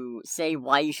to say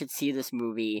why you should see this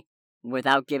movie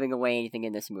without giving away anything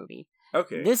in this movie.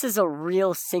 Okay. This is a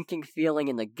real sinking feeling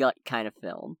in the gut kind of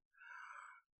film.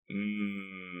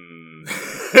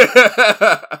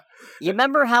 You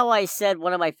remember how I said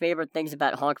one of my favorite things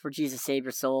about Honk for Jesus Save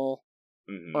Your Soul,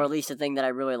 or at least the thing that I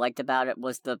really liked about it,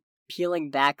 was the peeling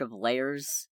back of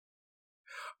layers?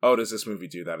 Oh, does this movie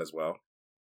do that as well?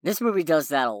 This movie does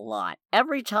that a lot.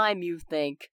 Every time you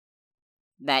think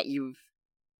that you've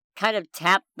kind of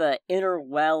tapped the inner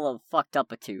well of fucked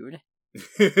upitude,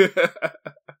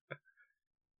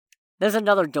 there's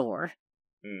another door.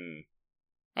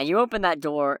 And you open that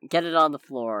door, get it on the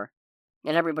floor,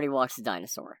 and everybody walks the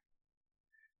dinosaur.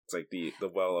 It's like the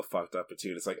well of fucked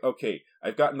upitude. It's like, okay,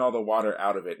 I've gotten all the water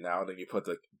out of it now, and then you put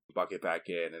the bucket back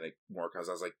in, and more comes.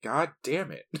 I was like, God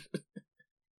damn it.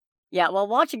 Yeah, while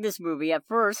watching this movie, at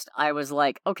first, I was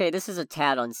like, okay, this is a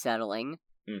tad unsettling,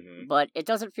 but it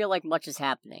doesn't feel like much is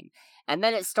happening. And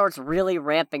then it starts really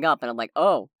ramping up, and I'm like,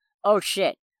 oh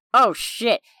shit,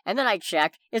 and then I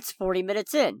check, it's 40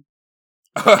 minutes in.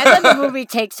 And then the movie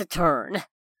takes a turn.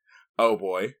 Oh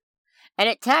boy. And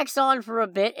it tacks on for a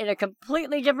bit in a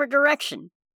completely different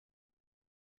direction.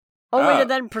 Only to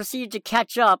then proceed to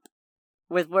catch up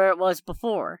with where it was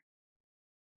before.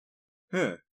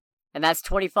 Huh. And that's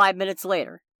 25 minutes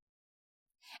later.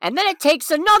 And then it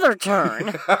takes another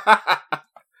turn.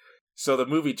 So the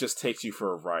movie just takes you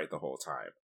for a ride the whole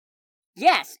time.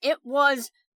 Yes, it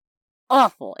was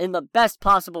awful in the best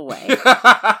possible way.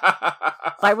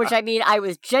 By which I mean I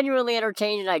was genuinely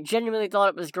entertained and I genuinely thought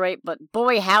it was great, but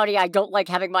boy howdy, I don't like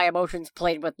having my emotions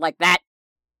played with like that.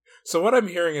 So what I'm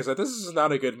hearing is that this is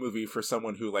not a good movie for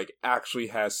someone who, like, actually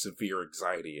has severe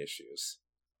anxiety issues.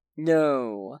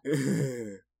 No.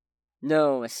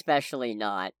 No, especially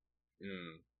not. At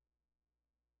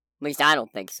least I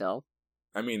don't think so.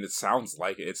 I mean, it sounds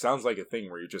like it. It sounds like a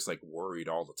thing where you're just, like, worried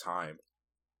all the time.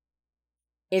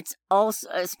 It's also,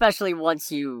 especially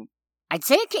once you... I'd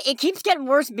say it keeps getting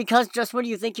worse because just when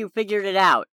you think you figured it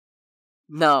out.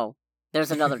 No, there's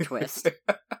another twist.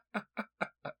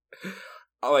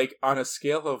 Like, on a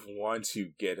scale of 1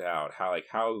 to Get Out,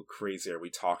 how crazy are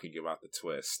we talking about the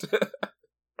twist?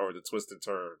 Or the twist and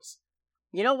turns?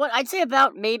 You know what? I'd say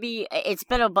about maybe it's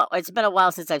been a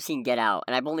while since I've seen Get Out,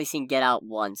 and I've only seen Get Out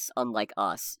once, unlike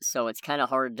Us. So it's kind of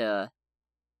hard to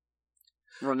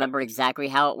remember exactly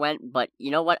how it went. But you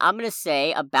know what? I'm gonna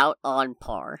say about on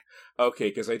par. Okay,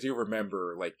 because I do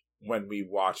remember, like, when we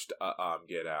watched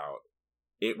Get Out,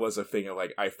 it was a thing of,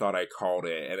 like, I thought I called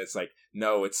it, and it's like,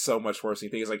 no, it's so much worse. And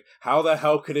you think, it's like, how the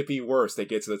hell could it be worse? They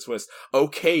get to the twist.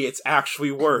 Okay, it's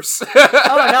actually worse.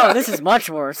 Oh no, this is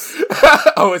much worse.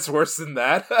 Oh, it's worse than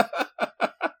that?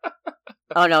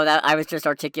 Oh no, that I was just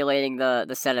articulating the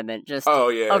sentiment. Just, oh,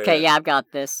 yeah. Okay, yeah, I've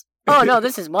got this. Oh no,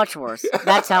 this is much worse.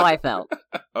 That's how I felt.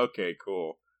 Okay,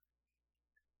 cool.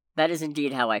 That is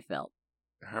indeed how I felt.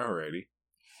 Alrighty.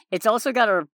 It's also got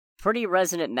a pretty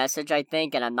resonant message, I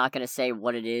think, and I'm not going to say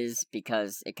what it is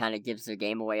because it kind of gives the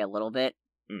game away a little bit.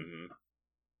 Mm-hmm.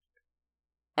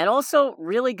 And also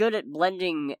really good at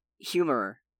blending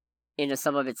humor into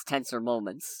some of its tenser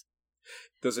moments.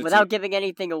 Without giving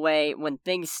anything away, when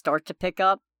things start to pick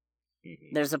up,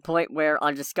 there's a point where,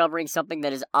 on discovering something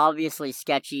that is obviously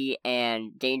sketchy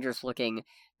and dangerous looking,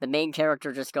 the main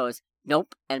character just goes,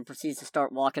 nope, and proceeds to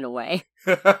start walking away.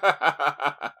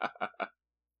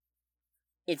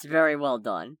 It's very well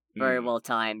done. Very well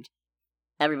timed.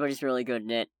 Everybody's really good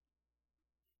in it.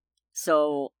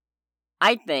 So,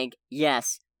 I think,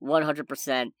 yes,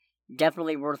 100%,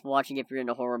 definitely worth watching if you're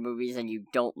into horror movies and you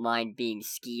don't mind being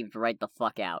skeeved right the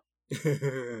fuck out.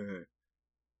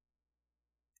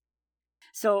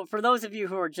 So, for those of you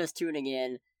who are just tuning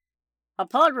in,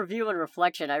 upon review and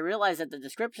reflection, I realize that the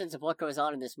descriptions of what goes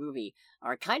on in this movie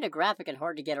are kind of graphic and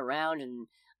hard to get around, and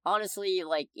honestly,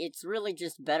 like, it's really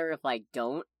just better if I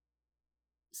don't.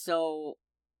 So,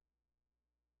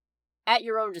 at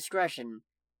your own discretion,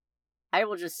 I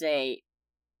will just say,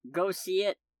 go see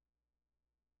it,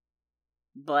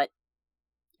 but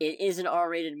it is an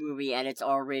R-rated movie, and it's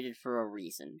R-rated for a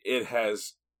reason. It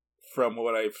has, from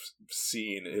what I've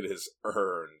seen, it has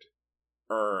earned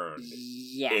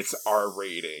yes. its R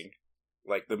rating.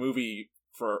 Like, the movie,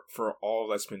 for all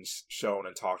that's been shown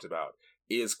and talked about,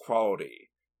 is quality,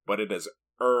 but it has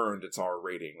earned its R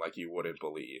rating like you wouldn't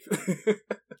believe.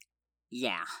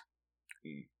 Yeah.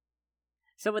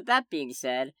 So with that being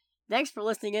said, thanks for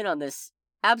listening in on this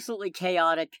absolutely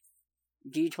chaotic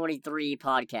D23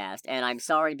 podcast, and I'm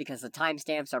sorry because the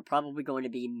timestamps are probably going to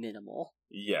be minimal.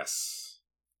 Yes.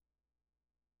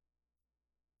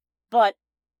 But,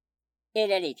 in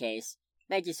any case,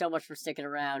 thank you so much for sticking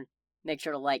around. Make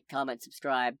sure to like, comment,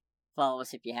 subscribe, follow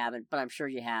us if you haven't, but I'm sure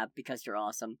you have because you're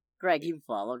awesome. Greg, you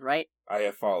followed, right? I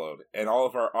have followed, and all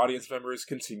of our audience members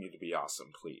continue to be awesome,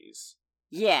 please.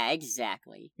 Yeah,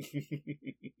 exactly.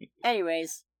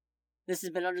 Anyways, this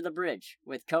has been Under the Bridge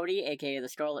with Cody, aka the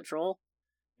Scarlet Troll.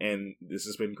 And this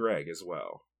has been Greg as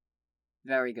well.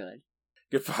 Very good.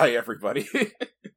 Goodbye, everybody.